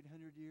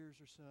 800 years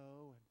or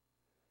so, and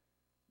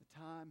the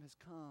time has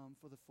come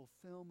for the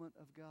fulfillment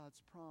of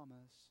God's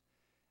promise.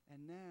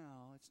 And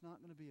now it's not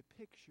going to be a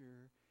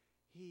picture.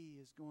 He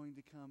is going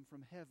to come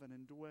from heaven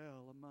and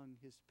dwell among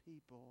His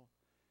people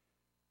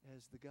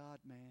as the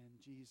God-man,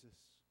 Jesus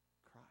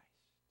Christ.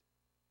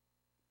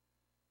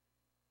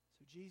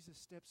 So Jesus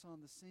steps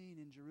on the scene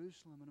in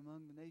Jerusalem and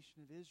among the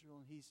nation of Israel,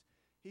 and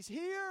He's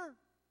here.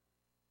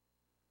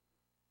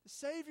 The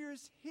Savior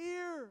is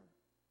here.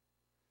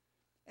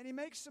 And He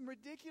makes some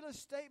ridiculous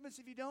statements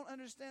if you don't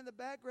understand the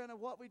background of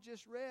what we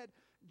just read.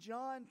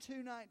 John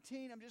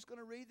 2:19, I'm just going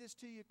to read this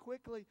to you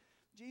quickly.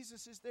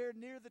 Jesus is there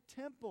near the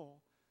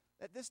temple.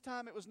 At this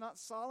time, it was not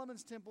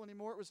Solomon's temple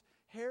anymore. It was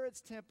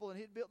Herod's temple, and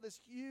he had built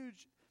this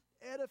huge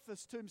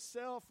edifice to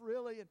himself,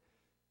 really. And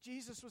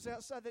Jesus was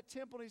outside that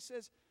temple, and He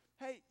says,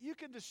 hey, you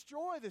can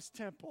destroy this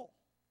temple.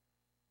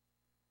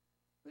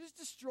 Just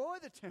destroy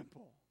the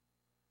temple.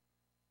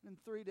 In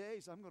 3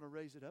 days, I'm going to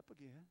raise it up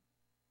again.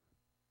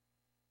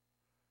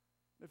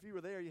 If you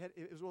were there,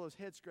 it was one of those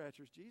head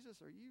scratchers.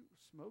 Jesus, are you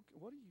smoking?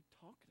 What are you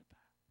talking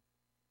about?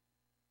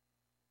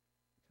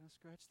 Kind of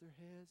scratch their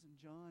heads, and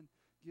John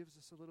gives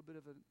us a little bit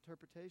of an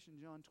interpretation.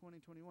 John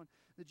 20:21.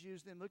 The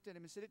Jews then looked at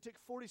Him and said, it took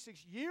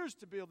 46 years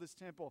to build this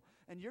temple,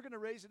 and you're going to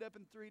raise it up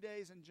in 3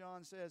 days. And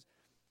John says,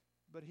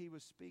 but He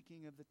was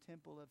speaking of the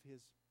temple of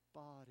His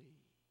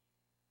body.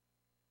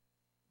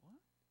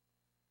 What?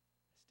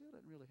 That still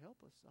doesn't really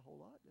help us a whole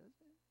lot, does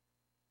it?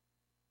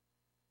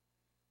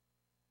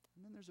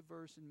 And then there's a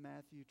verse in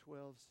Matthew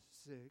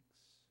 12:6.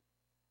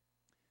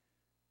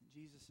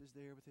 Jesus is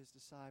there with His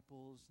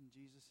disciples, and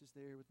Jesus is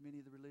there with many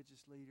of the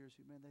religious leaders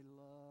who, man, they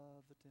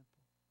love the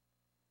temple.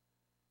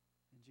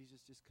 And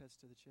Jesus just cuts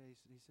to the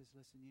chase, and He says,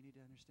 listen, you need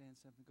to understand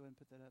something. Go ahead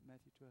and put that up,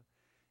 Matthew 12.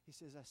 He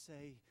says, I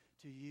say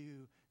to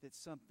you that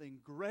something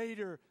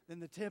greater than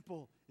the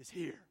temple is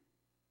here.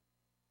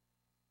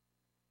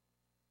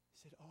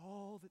 He said,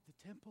 all that the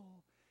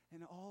temple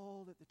and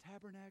all that the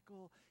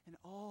tabernacle and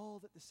all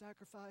that the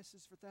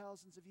sacrifices for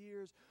thousands of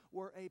years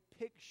were a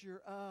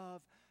picture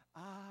of,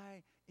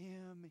 I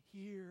am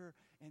here,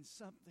 and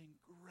something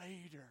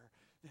greater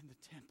than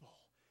the temple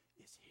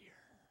is here.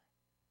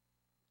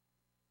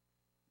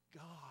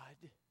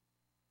 God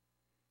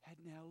had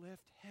now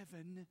left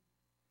heaven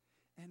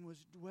and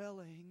was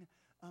dwelling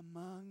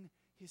among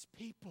His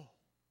people.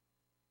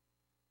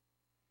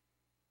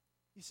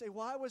 You say,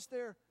 why was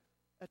there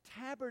a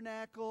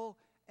tabernacle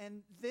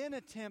and then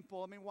a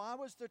temple? I mean, why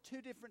was there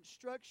two different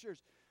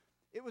structures?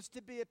 It was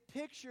to be a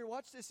picture.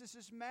 Watch this. This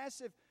is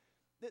massive.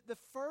 That the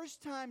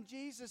first time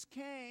Jesus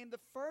came, the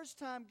first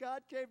time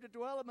God came to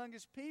dwell among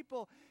His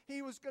people,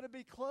 He was going to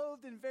be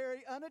clothed in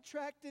very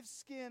unattractive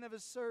skin of a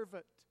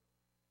servant.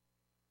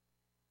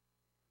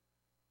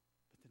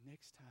 But the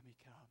next time He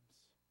comes,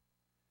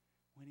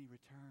 when He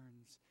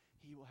returns,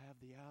 He will have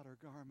the outer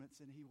garments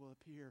and He will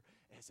appear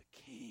as a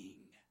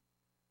king.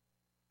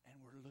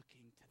 And we're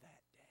looking to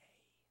that day.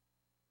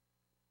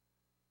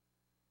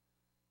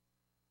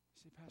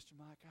 You say, Pastor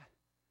Mike, I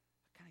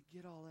kind of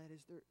get all that.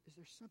 Is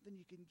there something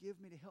you can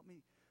give me to help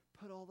me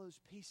put all those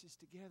pieces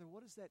together?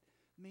 What does that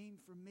mean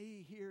for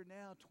me here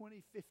now,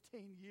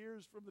 15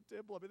 years from the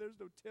temple? I mean, there's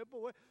no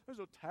temple. There's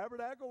no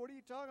tabernacle. What are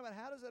you talking about?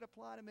 How does that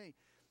apply to me?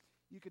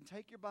 You can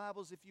take your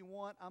Bibles if you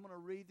want. I'm going to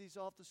read these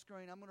off the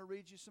screen. I'm going to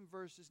read you some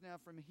verses now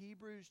from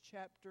Hebrews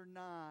chapter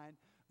 9,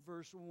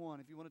 verse 1.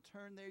 If you want to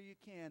turn there, you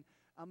can.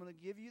 I'm going to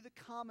give you the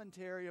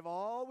commentary of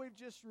all we've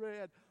just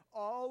read,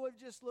 all we've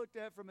just looked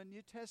at from a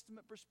New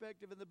Testament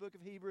perspective in the book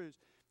of Hebrews.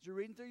 As you're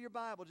reading through your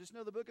Bible, just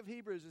know the book of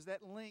Hebrews is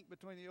that link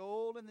between the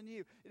Old and the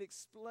New. It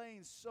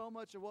explains so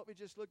much of what we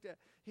just looked at.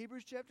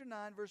 Hebrews chapter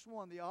 9, verse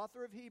 1. The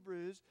author of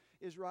Hebrews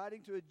is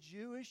writing to a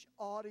Jewish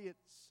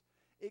audience,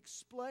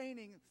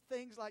 explaining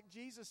things like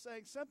Jesus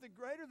saying, something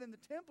greater than the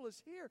temple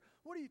is here.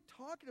 What are you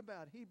talking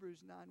about? Hebrews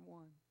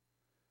 9:1.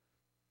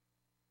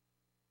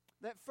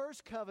 That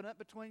first covenant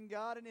between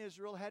God and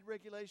Israel had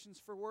regulations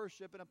for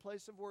worship and a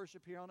place of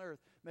worship here on earth,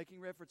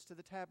 making reference to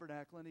the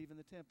tabernacle and even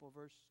the temple,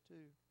 verse 2.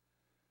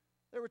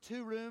 There were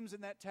 2 rooms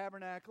in that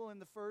tabernacle. In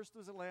the first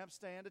was a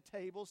lampstand, a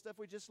table, stuff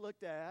we just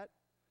looked at.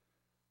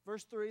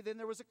 Verse 3, then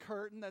there was a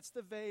curtain, that's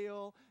the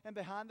veil, and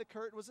behind the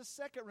curtain was a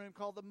second room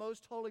called the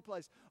most holy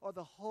place, or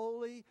the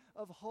Holy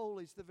of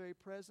Holies, the very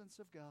presence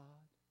of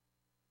God.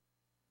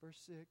 Verse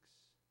 6,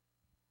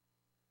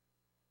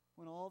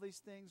 when all these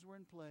things were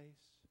in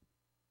place,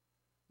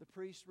 the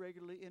priests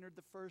regularly entered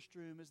the first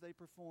room as they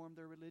performed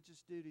their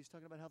religious duties,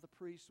 talking about how the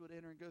priests would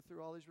enter and go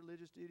through all these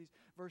religious duties.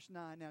 Verse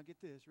 9, now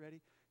get this,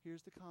 ready?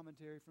 Here's the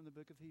commentary from the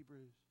book of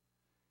Hebrews.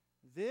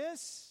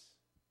 This,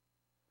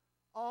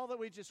 all that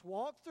we just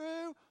walked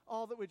through,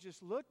 all that we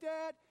just looked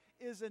at,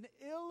 is an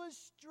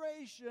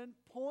illustration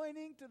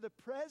pointing to the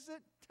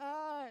present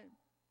time.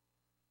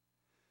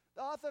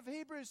 The author of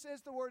Hebrews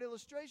says the word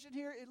illustration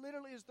here, it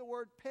literally is the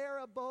word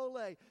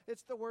parabole.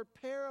 It's the word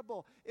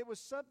parable. It was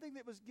something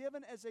that was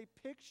given as a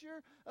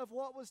picture of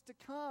what was to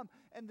come.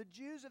 And the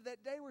Jews of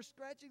that day were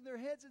scratching their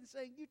heads and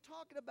saying, you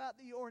talking about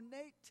the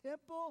ornate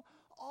temple?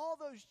 All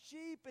those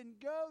sheep and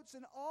goats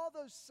and all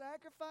those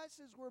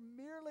sacrifices were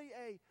merely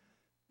a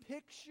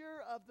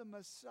picture of the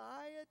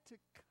Messiah to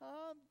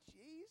come,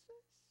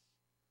 Jesus?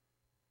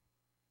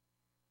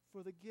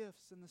 For the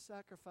gifts and the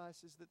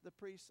sacrifices that the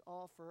priests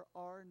offer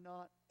are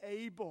not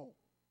able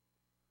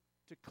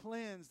to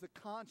cleanse the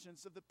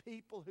conscience of the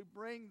people who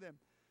bring them.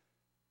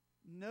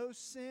 No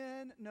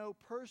sin, no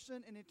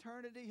person in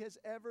eternity has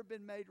ever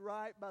been made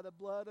right by the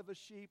blood of a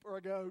sheep or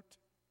a goat.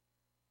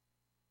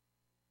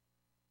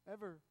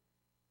 Ever.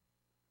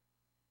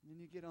 And then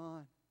you get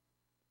on.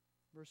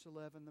 Verse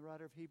 11, the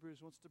writer of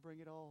Hebrews wants to bring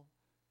it all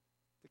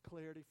to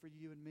clarity for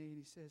you and me. And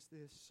he says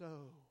this,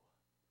 so,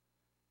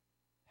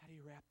 how do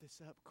you wrap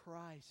this up?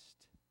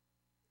 Christ.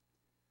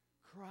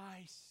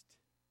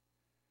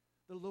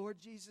 The Lord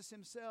Jesus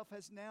himself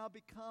has now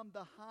become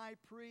the high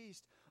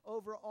priest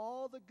over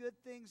all the good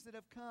things that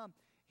have come.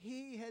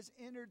 He has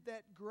entered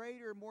that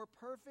greater, more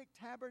perfect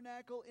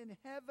tabernacle in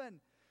heaven,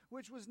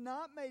 which was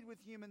not made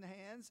with human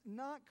hands,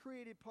 not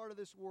created part of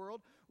this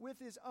world, with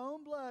his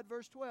own blood,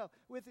 verse 12,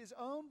 with his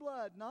own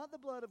blood, not the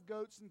blood of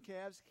goats and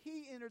calves,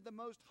 he entered the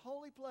most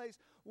holy place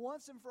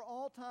once and for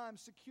all time,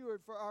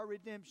 secured for our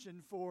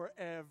redemption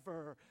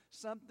forever.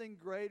 Something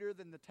greater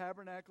than the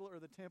tabernacle or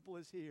the temple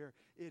is here.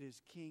 It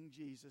is King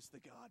Jesus, the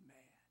God-man.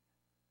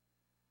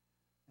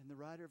 And the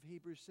writer of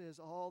Hebrews says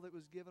all that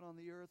was given on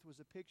the earth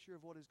was a picture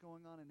of what is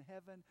going on in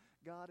heaven.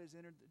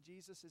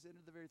 Jesus has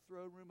entered the very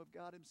throne room of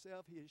God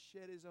himself. He has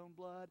shed his own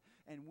blood,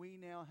 and we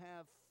now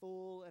have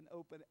full and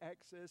open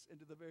access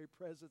into the very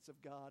presence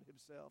of God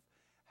himself.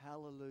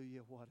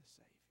 Hallelujah, what a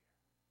Savior.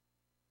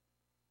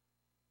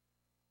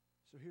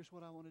 So here's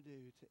what I want to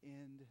do to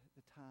end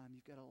the time.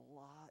 You've got a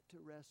lot to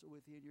wrestle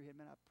with in your head.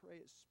 Man, I pray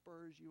it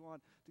spurs you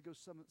on to go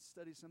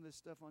study some of this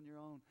stuff on your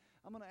own.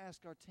 I'm going to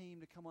ask our team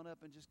to come on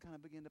up and just kind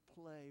of begin to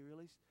play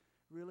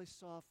really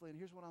softly. And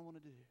here's what I want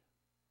to do.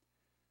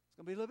 It's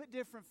going to be a little bit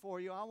different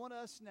for you. I want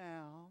us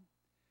now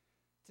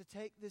to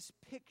take this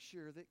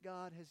picture that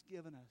God has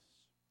given us.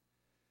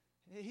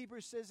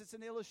 Hebrews says it's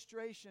an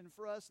illustration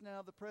for us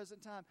now, the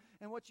present time.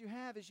 And what you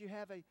have is you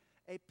have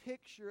a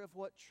picture of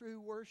what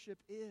true worship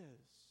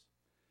is.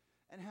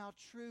 And how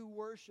true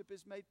worship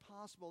is made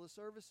possible. The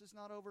service is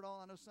not over at all.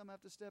 I know some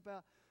have to step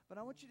out. But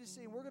I want you to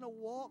see, we're going to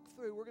walk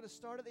through. We're going to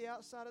start at the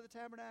outside of the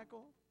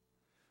tabernacle.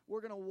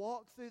 We're going to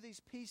walk through these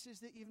pieces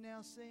that you've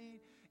now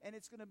seen. And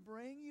it's going to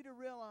bring you to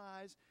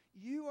realize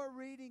you are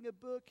reading a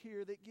book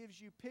here that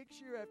gives you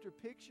picture after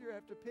picture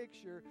after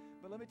picture.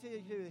 But let me tell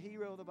you who the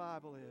hero of the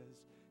Bible is.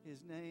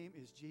 His name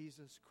is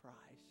Jesus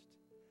Christ.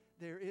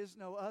 There is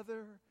no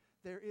other.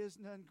 There is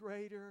none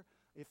greater.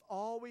 If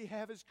all we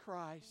have is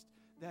Christ,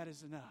 that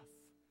is enough.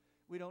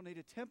 We don't need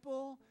a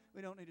temple.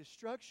 We don't need a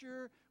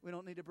structure. We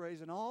don't need a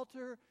brazen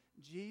altar.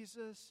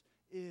 Jesus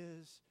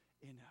is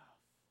enough.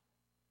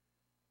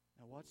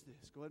 Now watch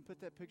this. Go ahead and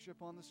put that picture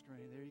up on the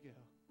screen. There you go.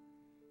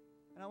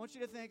 And I want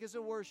you to think as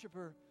a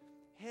worshiper,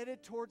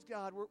 headed towards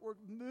God. We're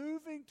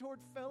moving toward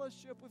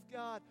fellowship with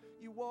God.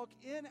 You walk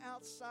in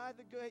outside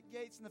the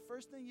gates, and the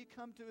first thing you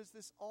come to is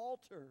this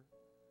altar.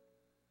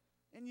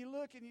 And you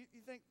look and you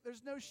think,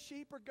 there's no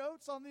sheep or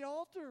goats on the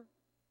altar.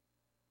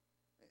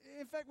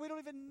 In fact, we don't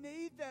even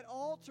need that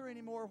altar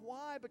anymore.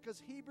 Why? Because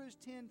Hebrews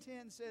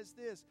 10:10 says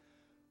this,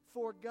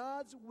 "For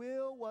God's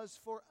will was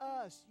for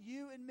us,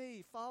 you and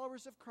me,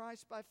 followers of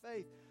Christ by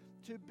faith,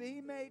 to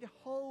be made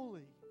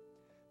holy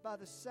by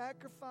the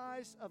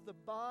sacrifice of the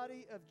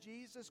body of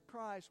Jesus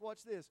Christ."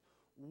 Watch this.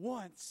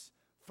 Once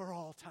for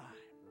all time.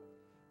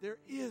 There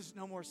is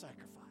no more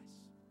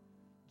sacrifice.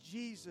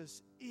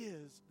 Jesus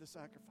is the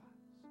sacrifice.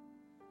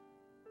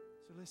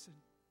 So listen.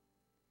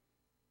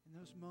 In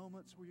those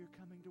moments where you're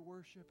coming to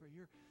worship, or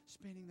you're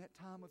spending that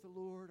time with the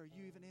Lord, or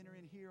you even enter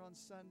in here on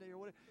Sunday, or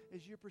whatever,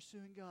 as you're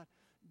pursuing God,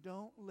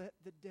 don't let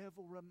the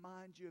devil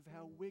remind you of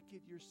how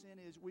wicked your sin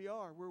is.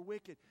 We're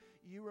wicked.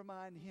 You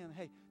remind him,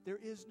 hey, there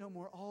is no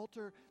more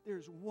altar.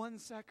 There's one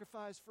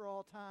sacrifice for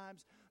all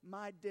times.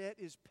 My debt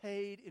is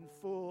paid in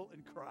full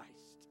in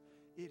Christ.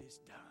 It is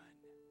done.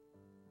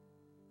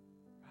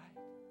 Right?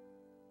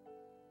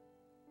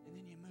 And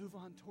then you move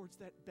on towards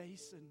that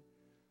basin,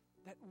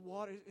 that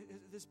water,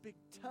 this big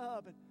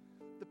tub. And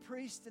the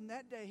priest in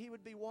that day, he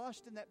would be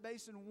washed in that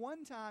basin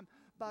one time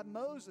by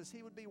Moses.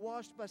 He would be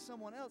washed by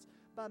someone else,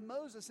 by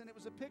Moses. And it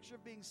was a picture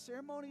of being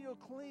ceremonial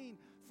clean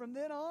from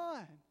then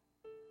on.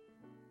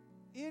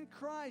 In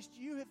Christ,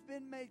 you have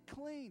been made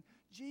clean.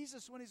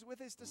 Jesus, when he's with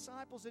his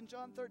disciples in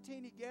John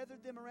 13, he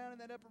gathered them around in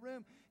that upper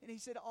room, and he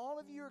said, all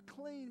of you are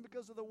clean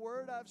because of the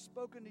word I've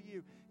spoken to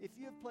you. If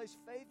you have placed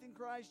faith in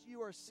Christ,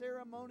 you are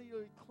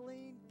ceremonially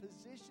clean,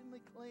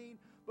 positionally clean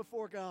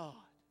before God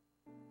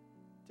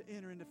to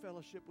enter into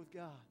fellowship with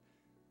God.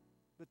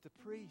 But the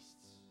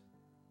priests,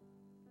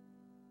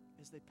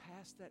 as they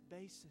passed that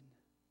basin,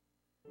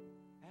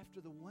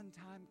 after the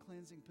one-time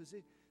cleansing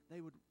position, they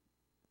would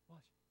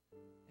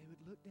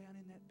look down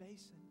in that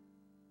basin,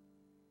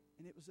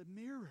 and it was a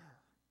mirror.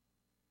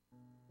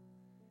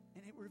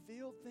 And it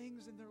revealed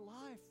things in their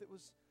life that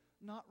was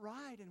not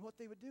right. And what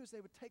they would do is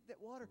they would take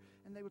that water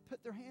and they would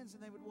put their hands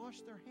and they would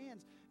wash their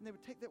hands. And they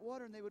would take that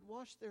water and they would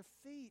wash their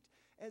feet,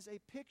 as a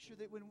picture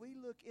that when we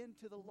look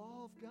into the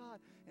law of God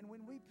and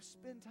when we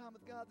spend time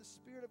with God, the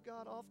Spirit of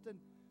God often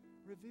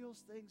reveals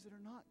things that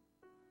are not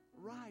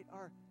right.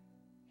 Our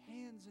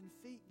hands and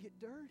feet get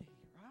dirty,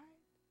 right?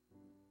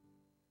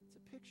 It's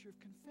a picture of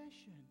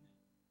confession.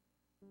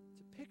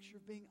 It's a picture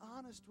of being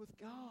honest with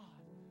God.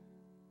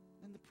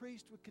 And the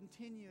priest would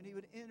continue, and he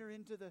would enter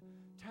into the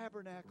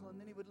tabernacle, and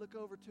then he would look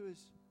over to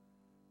his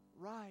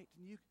right.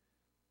 And your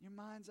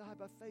mind's eye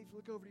by faith,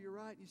 look over to your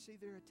right, and you see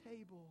there a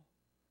table.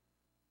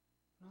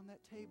 And on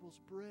that table's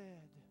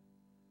bread,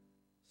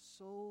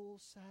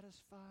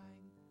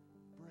 soul-satisfying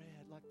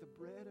bread, like the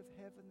bread of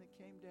heaven that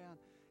came down.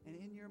 And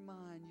in your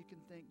mind, you can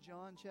think,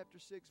 John chapter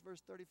 6,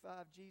 verse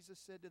 35, Jesus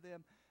said to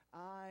them,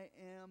 I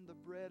am the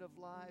bread of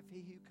life.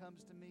 He who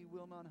comes to me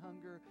will not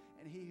hunger,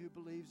 and he who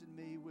believes in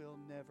me will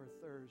never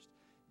thirst.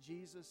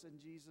 Jesus and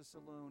Jesus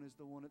alone is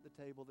the one at the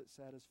table that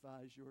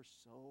satisfies your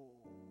soul.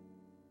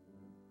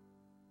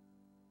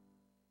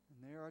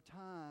 And there are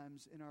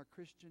times in our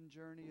Christian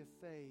journey of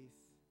faith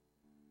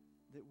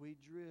that we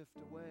drift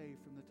away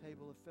from the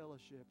table of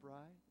fellowship,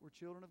 right? We're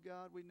children of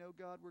God. We know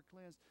God. We're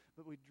cleansed.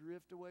 But we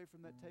drift away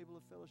from that table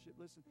of fellowship.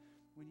 Listen,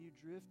 when you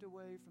drift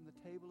away from the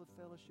table of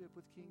fellowship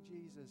with King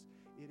Jesus,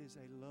 it is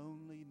a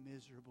lonely,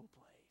 miserable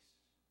place.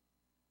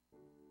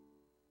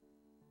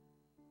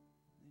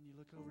 Then you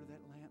look over to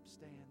that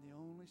lampstand, the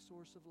only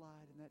source of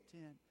light in that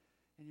tent,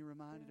 and you're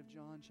reminded of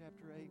John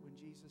chapter 8 when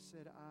Jesus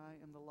said, I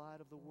am the light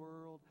of the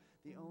world.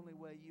 The only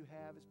way you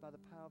have is by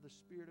the power of the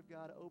Spirit of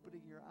God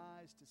opening your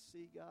eyes to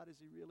see God as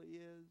He really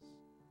is.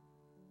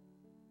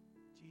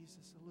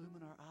 Jesus,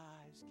 illumine our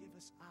eyes. Give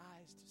us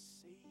eyes to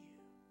see You.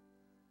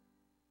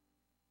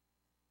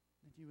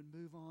 That you would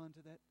move on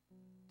to that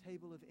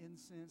table of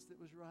incense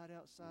that was right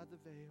outside the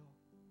veil.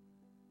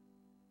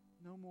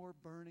 No more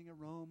burning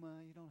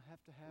aroma. You don't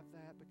have to have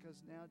that,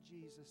 because now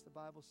Jesus, the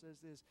Bible says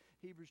this,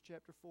 Hebrews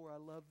chapter 4, I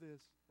love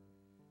this.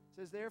 It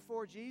says,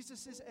 therefore,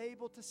 Jesus is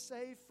able to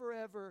save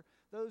forever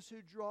those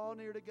who draw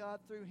near to God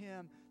through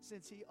Him,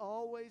 since He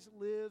always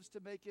lives to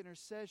make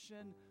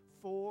intercession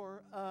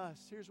for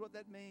us. Here's what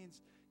that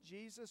means.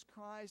 Jesus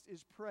Christ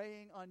is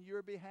praying on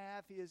your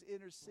behalf. He is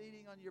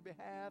interceding on your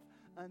behalf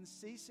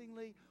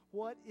unceasingly.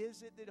 What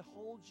is it that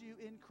holds you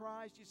in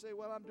Christ? You say,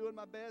 well, I'm doing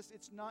my best.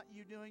 It's not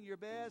you doing your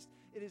best.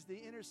 It is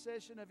the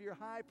intercession of your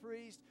high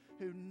priest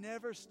who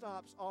never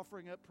stops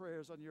offering up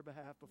prayers on your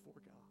behalf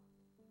before God.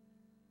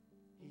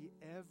 He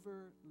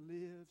ever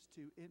lives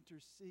to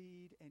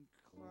intercede and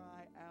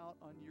cry out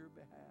on your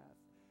behalf.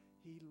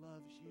 He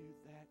loves you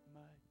that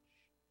much.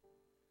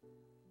 And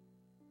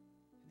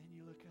then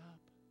you look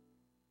up,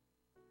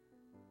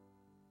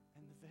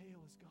 and the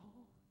veil is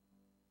gone.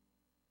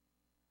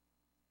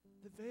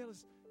 The veil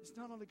is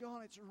not only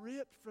gone, it's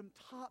ripped from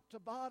top to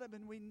bottom.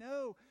 And we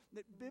know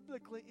that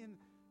biblically in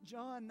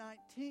John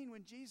 19,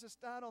 when Jesus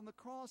died on the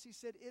cross, He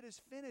said, it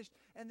is finished.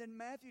 And then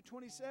Matthew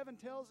 27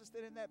 tells us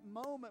that in that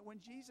moment when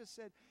Jesus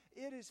said,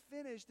 it is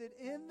finished, that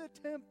in the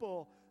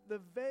temple, the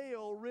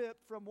veil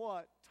ripped from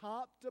what?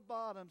 Top to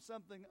bottom,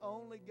 something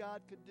only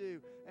God could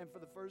do. And for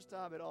the first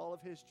time in all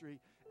of history,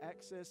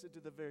 access into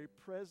the very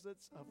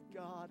presence of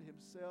God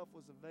Himself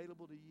was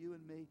available to you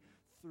and me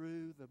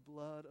through the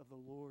blood of the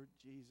Lord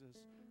Jesus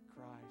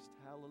Christ.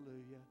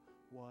 Hallelujah.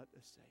 What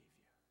a Savior.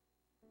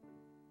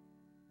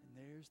 And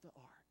there's the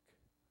ark.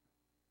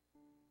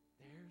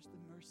 There's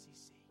the mercy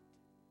seat.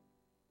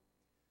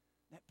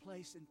 That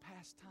place in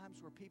past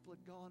times where people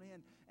had gone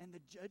in and the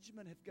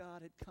judgment of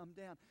God had come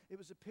down. It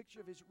was a picture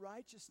of His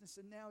righteousness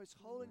and now His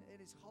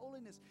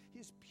holiness,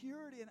 His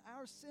purity and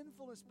our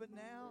sinfulness. But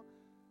now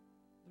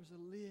there's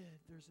a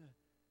lid. There's a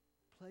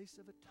place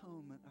of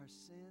atonement. Our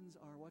sins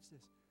are, watch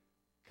this,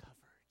 covered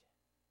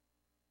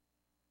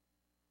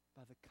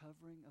by the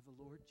covering of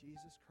the Lord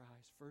Jesus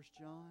Christ. 1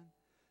 John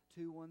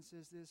 2:1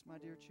 says this, "My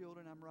dear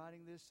children, I'm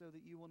writing this so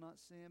that you will not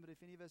sin. But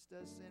if any of us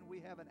does sin, we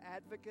have an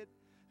advocate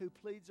who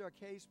pleads our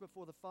case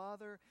before the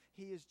Father.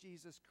 He is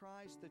Jesus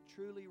Christ, the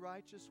truly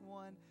righteous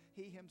one.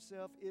 He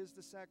Himself is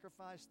the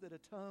sacrifice that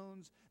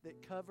atones,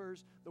 that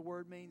covers. The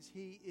word means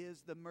He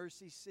is the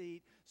mercy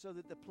seat, so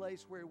that the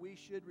place where we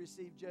should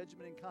receive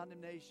judgment and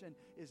condemnation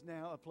is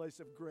now a place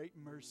of great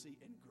mercy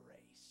and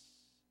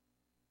grace."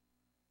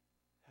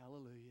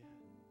 Hallelujah.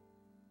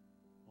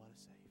 What a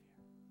Savior.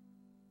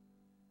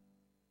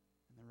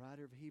 And the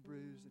writer of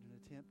Hebrews, in an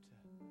attempt to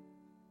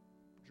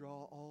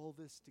draw all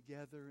this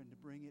together and to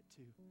bring it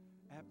to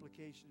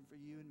application for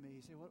you and me,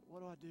 you say, what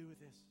do I do with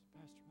this,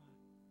 Pastor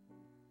Mike?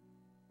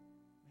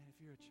 Man, if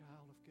you're a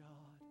child of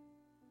God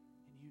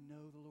and you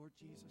know the Lord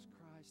Jesus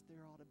Christ,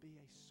 there ought to be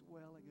a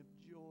swelling of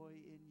joy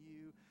in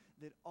you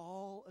that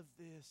all of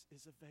this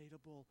is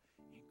available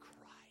in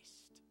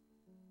Christ.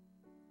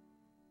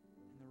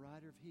 And the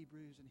writer of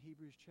Hebrews, in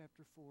Hebrews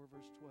chapter 4,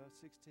 verse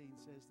 16,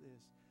 says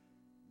this,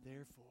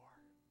 Therefore,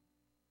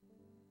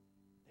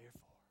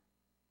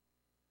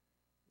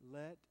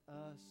 let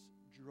us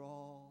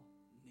draw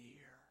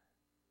near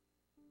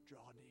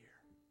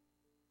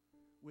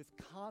with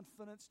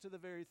confidence to the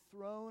very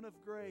throne of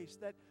grace,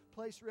 that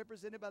place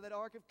represented by that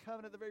Ark of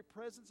Covenant, the very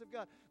presence of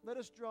God. Let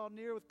us draw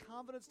near with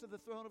confidence to the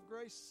throne of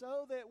grace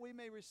so that we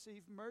may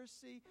receive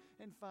mercy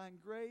and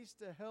find grace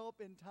to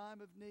help in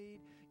time of need.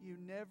 You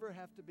never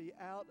have to be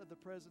out of the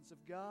presence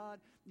of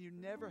God. You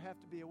never have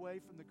to be away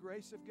from the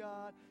grace of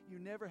God. You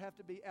never have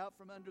to be out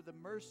from under the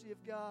mercy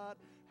of God.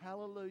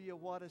 Hallelujah,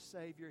 what a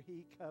Savior.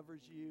 He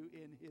covers you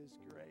in His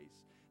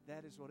grace.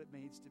 That is what it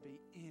means to be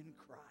in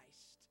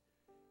Christ.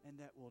 And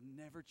that will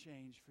never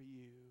change for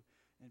you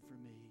and for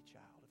me,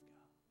 child of God.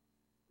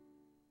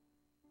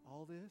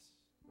 All this,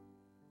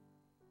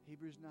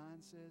 Hebrews 9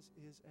 says,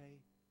 is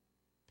a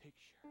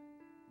picture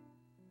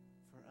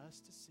for us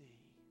to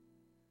see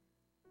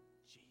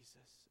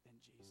Jesus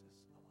and Jesus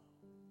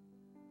alone.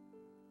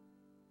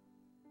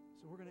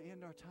 So we're going to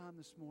end our time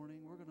this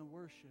morning. We're going to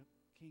worship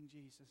King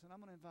Jesus. And I'm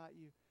going to invite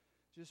you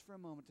just for a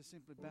moment to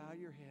simply bow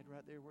your head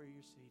right there where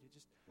you're seated.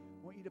 Just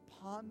want you to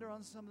ponder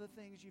on some of the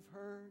things you've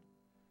heard.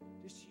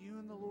 Just you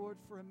and the Lord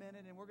for a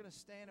minute, and we're going to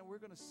stand and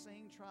we're going to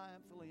sing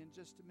triumphantly in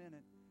just a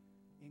minute.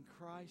 In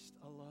Christ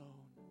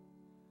alone.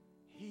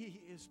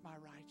 He is my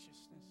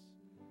righteousness.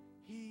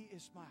 He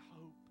is my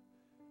hope.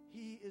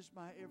 He is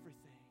my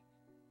everything.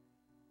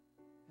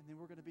 And then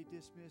we're going to be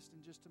dismissed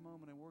in just a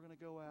moment, and we're going to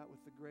go out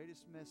with the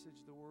greatest message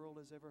the world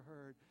has ever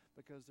heard,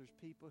 because there's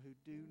people who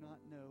do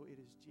not know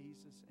it is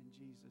Jesus and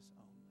Jesus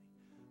only.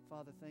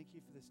 Father, thank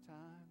you for this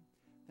time.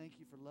 Thank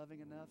you for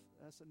loving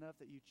us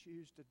enough that you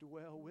choose to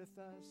dwell with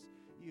us.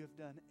 You have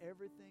done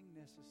everything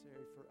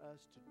necessary for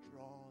us to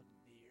draw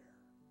near.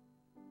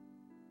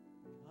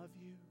 We love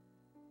you.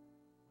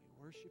 We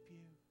worship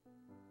you.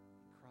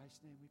 In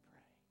Christ's name we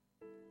pray.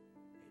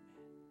 Amen.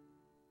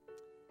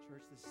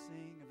 Church, let's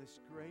sing of this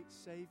great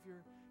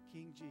Savior,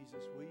 King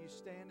Jesus. Will you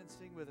stand and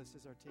sing with us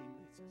as our team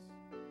leads us?